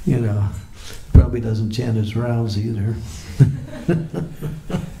 You know, probably doesn't chant his rounds either.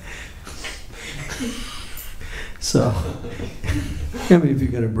 So, I mean, if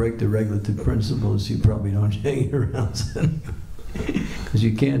you're going to break the regulative principles, you probably don't chant your rounds. Because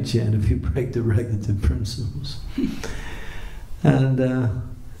you can't chant if you break the regulative principles. And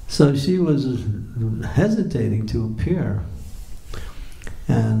so she was hesitating to appear.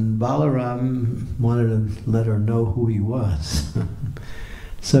 And Balarama wanted to let her know who he was.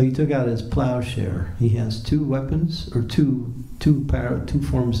 So he took out his plowshare. He has two weapons, or two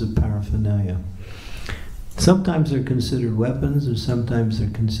forms of paraphernalia. Sometimes they're considered weapons, or sometimes they're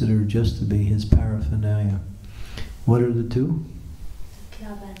considered just to be his paraphernalia. What are the two? The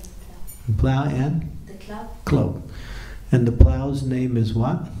club and the plow. The plow and? The club. Club. And the plow's name is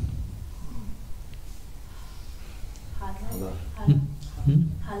what? Hala. Hmm?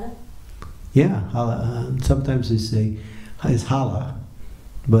 Hala. Yeah, Hala. Sometimes they say it's Hala,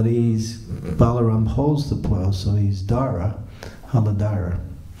 but Balarama holds the plow, so he's Dara, Haladara,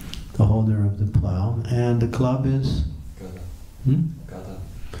 the holder of the plow. And the club is? Gada. Hmm? Gada.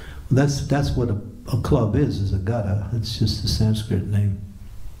 That's what a club is a gada. It's just a Sanskrit name.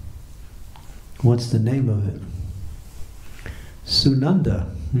 What's the name of it? Sunanda.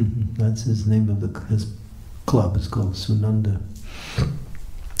 That's his name of his club. It's called Sunanda.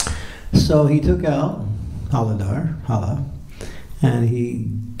 So he took out Hala, and he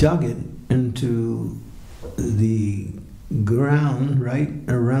dug it into the ground right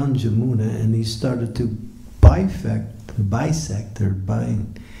around Jamuna, and he started to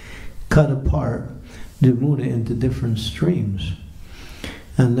cut apart Jamuna into different streams.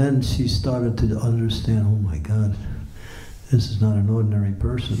 And then she started to understand, oh my God, this is not an ordinary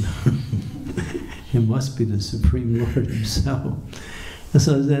person. It must be the Supreme Lord himself. And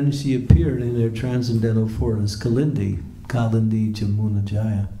so then she appeared in their transcendental forest, Kalindi Jamuna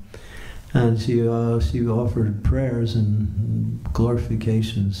Jaya. And she offered prayers and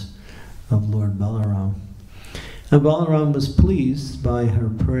glorifications of Lord Balarama. And Balarama was pleased by her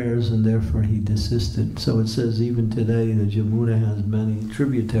prayers, and therefore he desisted. So it says even today the Jamuna has many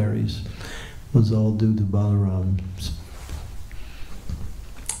tributaries. It was all due to Balarama.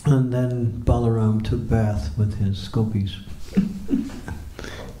 And then Balarama took bath with his gopis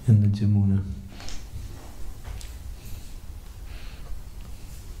in the Jamuna.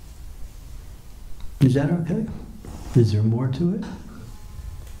 Is that okay? Is there more to it?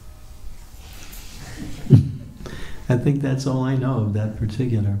 I think that's all I know of that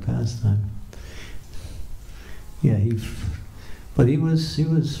particular pastime. Yeah, but he was a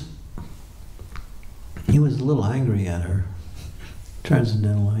little angry at her.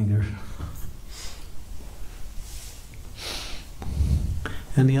 Transcendental anger.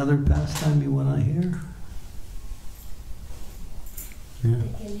 Any other pastime you want to hear? Yeah. The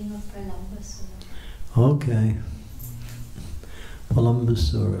killing of Pralambasura. Okay.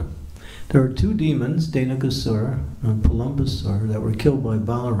 Pralambasura. There are two demons, Dhenukasura and Pralambasura, that were killed by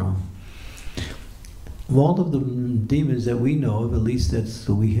Balarama. all of the demons that we know of, at least that's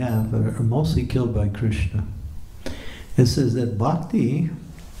what we have, are mostly killed by Krishna. It says that bhakti,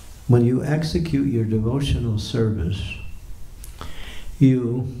 when you execute your devotional service,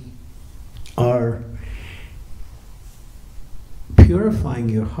 you are purifying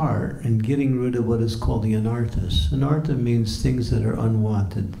your heart and getting rid of what is called the anarthas. Anartha means things that are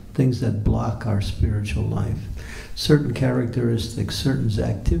unwanted, things that block our spiritual life, certain characteristics, certain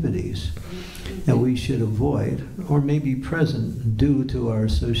activities that we should avoid or may be present due to our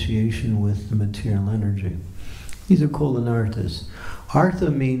association with the material energy. These are called anarthas.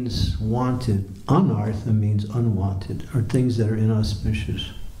 Artha means wanted, anartha means unwanted, or things that are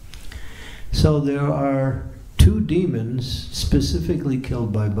inauspicious. So there are two demons specifically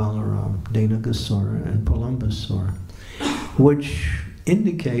killed by Balarama, Denakasura and Palambasura, which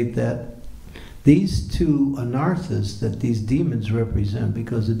indicate that these two anarthas that these demons represent,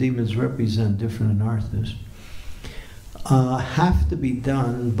 because the demons represent different anarthas, have to be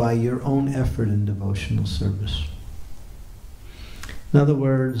done by your own effort in devotional service. In other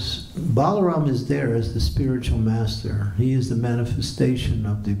words, Balarama is there as the spiritual master. He is the manifestation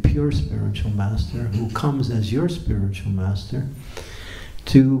of the pure spiritual master who comes as your spiritual master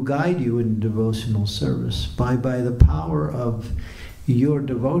to guide you in devotional service. By the power of your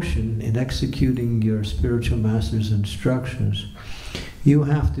devotion in executing your spiritual master's instructions, you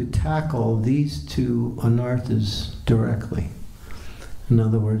have to tackle these two anarthas directly. In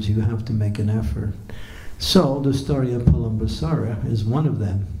other words, you have to make an effort. So the story of Palambasura is one of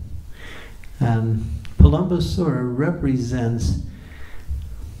them. And Palambasura represents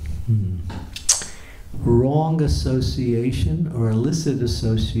wrong association or illicit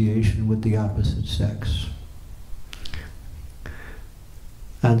association with the opposite sex.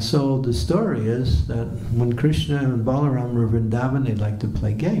 And so the story is that when Krishna and Balarama were in Vrindavan, they liked to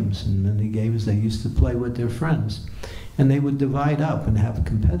play games. And many games they used to play with their friends. And they would divide up and have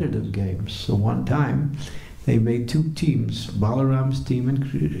competitive games. So one time, they made two teams, Balarama's team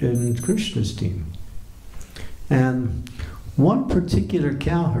and Krishna's team. And one particular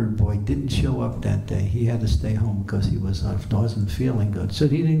cowherd boy didn't show up that day. He had to stay home because he wasn't feeling good. So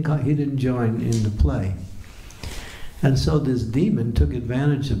he didn't join in the play. And so this demon took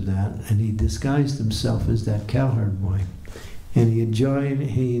advantage of that, and he disguised himself as that cowherd boy. And he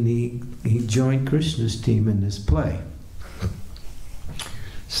joined Krishna's team in this play.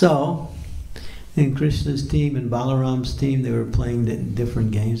 So, in Krishna's team and Balarama's team, they were playing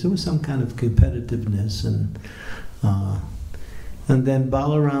different games. There was some kind of competitiveness, and then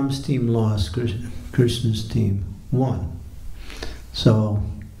Balarama's team lost, Krishna's team won. So,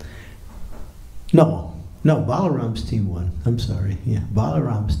 no, Balarama's team won. I'm sorry, yeah,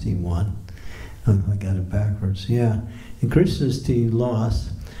 Balarama's team won. I got it backwards, yeah. And Krishna's team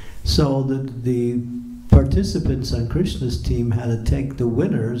lost. So the participants on Krishna's team had to take the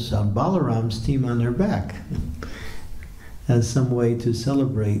winners on Balarama's team on their back as some way to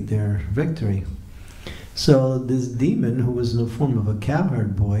celebrate their victory. So this demon, who was in the form of a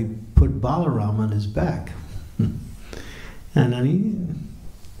cowherd boy, put Balarama on his back. And then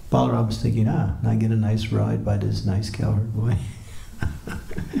Balarama's thinking, I get a nice ride by this nice cowherd boy.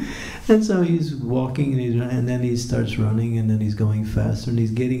 And so he's walking, and then he starts running, and then he's going faster, and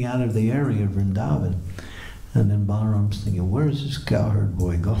he's getting out of the area of Vrindavan. And then Balarama's thinking, where's this cowherd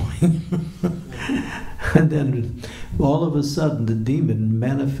boy going? And then all of a sudden the demon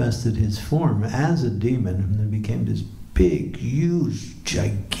manifested his form as a demon, and then became this big, huge,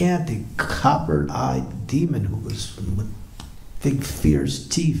 gigantic, copper-eyed demon who was with big, fierce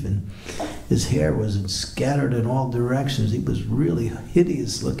teeth, and his hair was scattered in all directions. He was really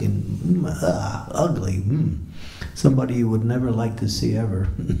hideous looking, ugly, somebody you would never like to see ever.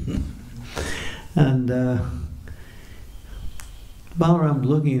 And Balarama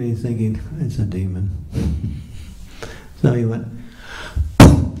looking at him thinking, it's a demon. So he went,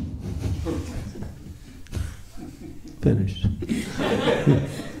 finished.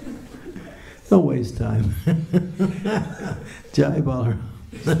 Don't waste time. Jai Balarama.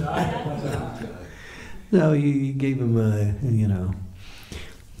 No, he gave him a,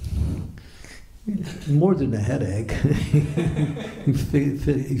 more than a headache. He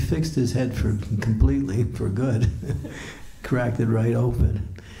fixed his head completely for good. Cracked it right open.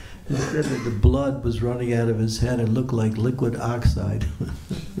 He said that the blood was running out of his head. It looked like liquid oxide.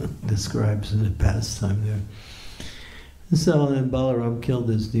 Describes in the pastime there. So then Balarama killed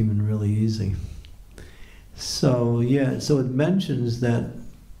this demon really easy. So yeah, so it mentions that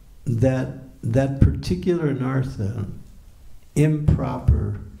particular anartha,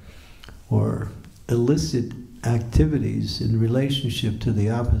 improper or illicit activities in relationship to the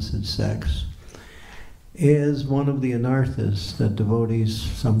opposite sex, is one of the anarthas that devotees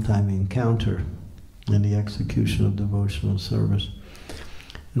sometimes encounter in the execution of devotional service.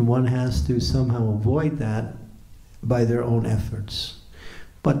 And one has to somehow avoid that by their own efforts.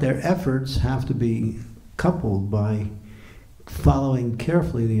 But their efforts have to be coupled by following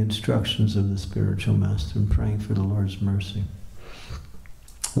carefully the instructions of the spiritual master and praying for the Lord's mercy.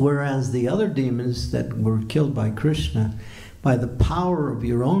 Whereas the other demons that were killed by Krishna, by the power of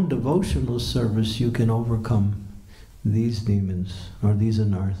your own devotional service, you can overcome these demons, or these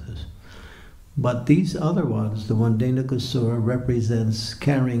anarthas. But these other ones, the Vandenakasura, represents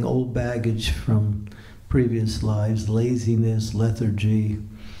carrying old baggage from previous lives, laziness, lethargy,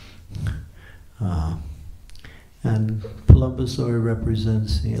 and Palumbasura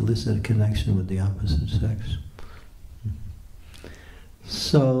represents the illicit connection with the opposite sex.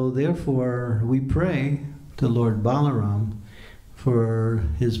 So therefore, we pray to Lord Balaram for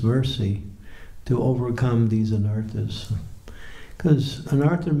his mercy to overcome these anarthas. Because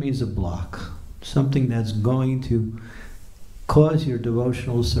anartha means a block, something that's going to cause your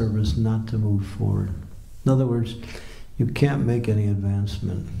devotional service not to move forward. In other words, you can't make any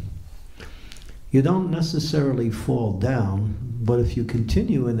advancement. You don't necessarily fall down, but if you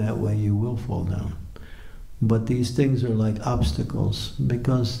continue in that way, you will fall down. But these things are like obstacles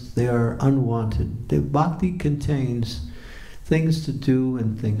because they are unwanted. The bhakti contains things to do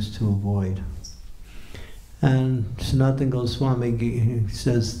and things to avoid. And Sanatana Goswami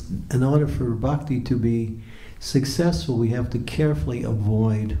says, in order for bhakti to be successful, we have to carefully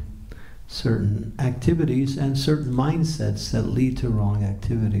avoid certain activities and certain mindsets that lead to wrong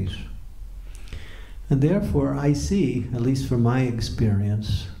activities. And therefore, I see, at least from my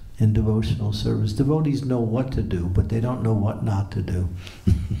experience in devotional service, devotees know what to do, but they don't know what not to do.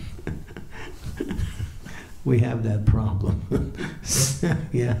 We have that problem.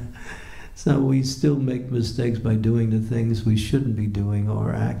 Yeah. So we still make mistakes by doing the things we shouldn't be doing,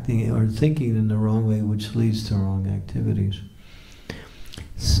 or acting or thinking in the wrong way, which leads to wrong activities.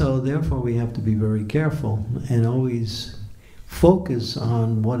 So therefore we have to be very careful and always focus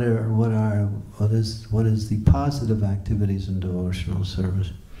on what is the positive activities in devotional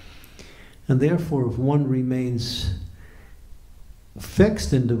service. And therefore, if one remains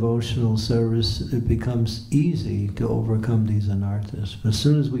fixed in devotional service, it becomes easy to overcome these anarthas. But as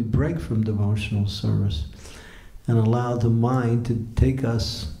soon as we break from devotional service and allow the mind to take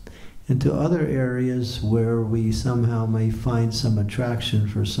us into other areas where we somehow may find some attraction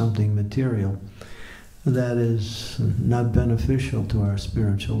for something material that is not beneficial to our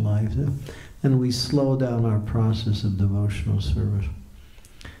spiritual life, then we slow down our process of devotional service.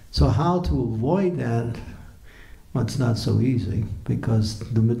 So how to avoid that? Well, it's not so easy, because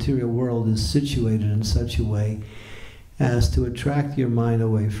the material world is situated in such a way as to attract your mind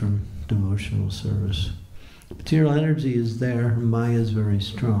away from devotional service. Material energy is there, Maya is very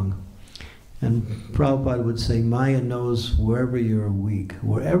strong. And Prabhupada would say, Maya knows wherever you are weak.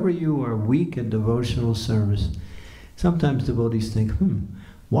 Wherever you are weak in devotional service, sometimes devotees think,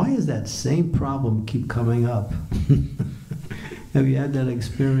 why does that same problem keep coming up? Have you had that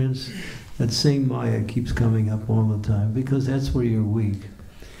experience? That same Maya keeps coming up all the time, because that's where you're weak.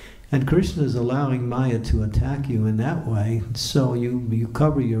 And Krishna is allowing Maya to attack you in that way, so you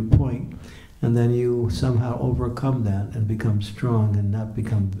cover your point, and then you somehow overcome that and become strong and not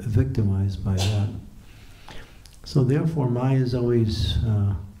become victimized by that. So therefore, Maya is always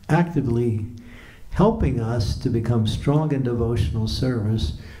actively helping us to become strong in devotional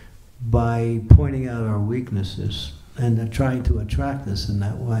service by pointing out our weaknesses and trying to attract us in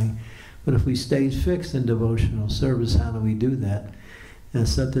that way. But if we stay fixed in devotional service, how do we do that?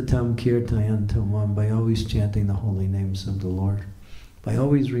 Satatam kirtayantam, by always chanting the holy names of the Lord, by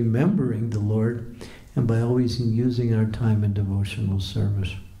always remembering the Lord, and by always using our time in devotional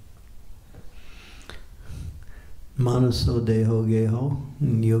service. Manaso deho geho,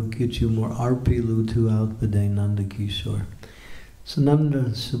 yogichumor arpilu tu outpade Nanda Kishore. So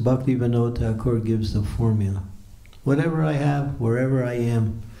Bhakti Vinod Thakur gives the formula. Whatever I have, wherever I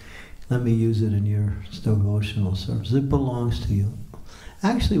am, let me use it in your devotional service. It belongs to you.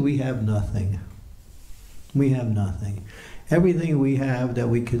 Actually, we have nothing. We have nothing. Everything we have that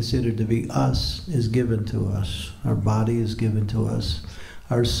we consider to be us is given to us. Our body is given to us.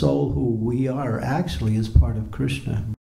 Our soul, who we are, actually is part of Krishna.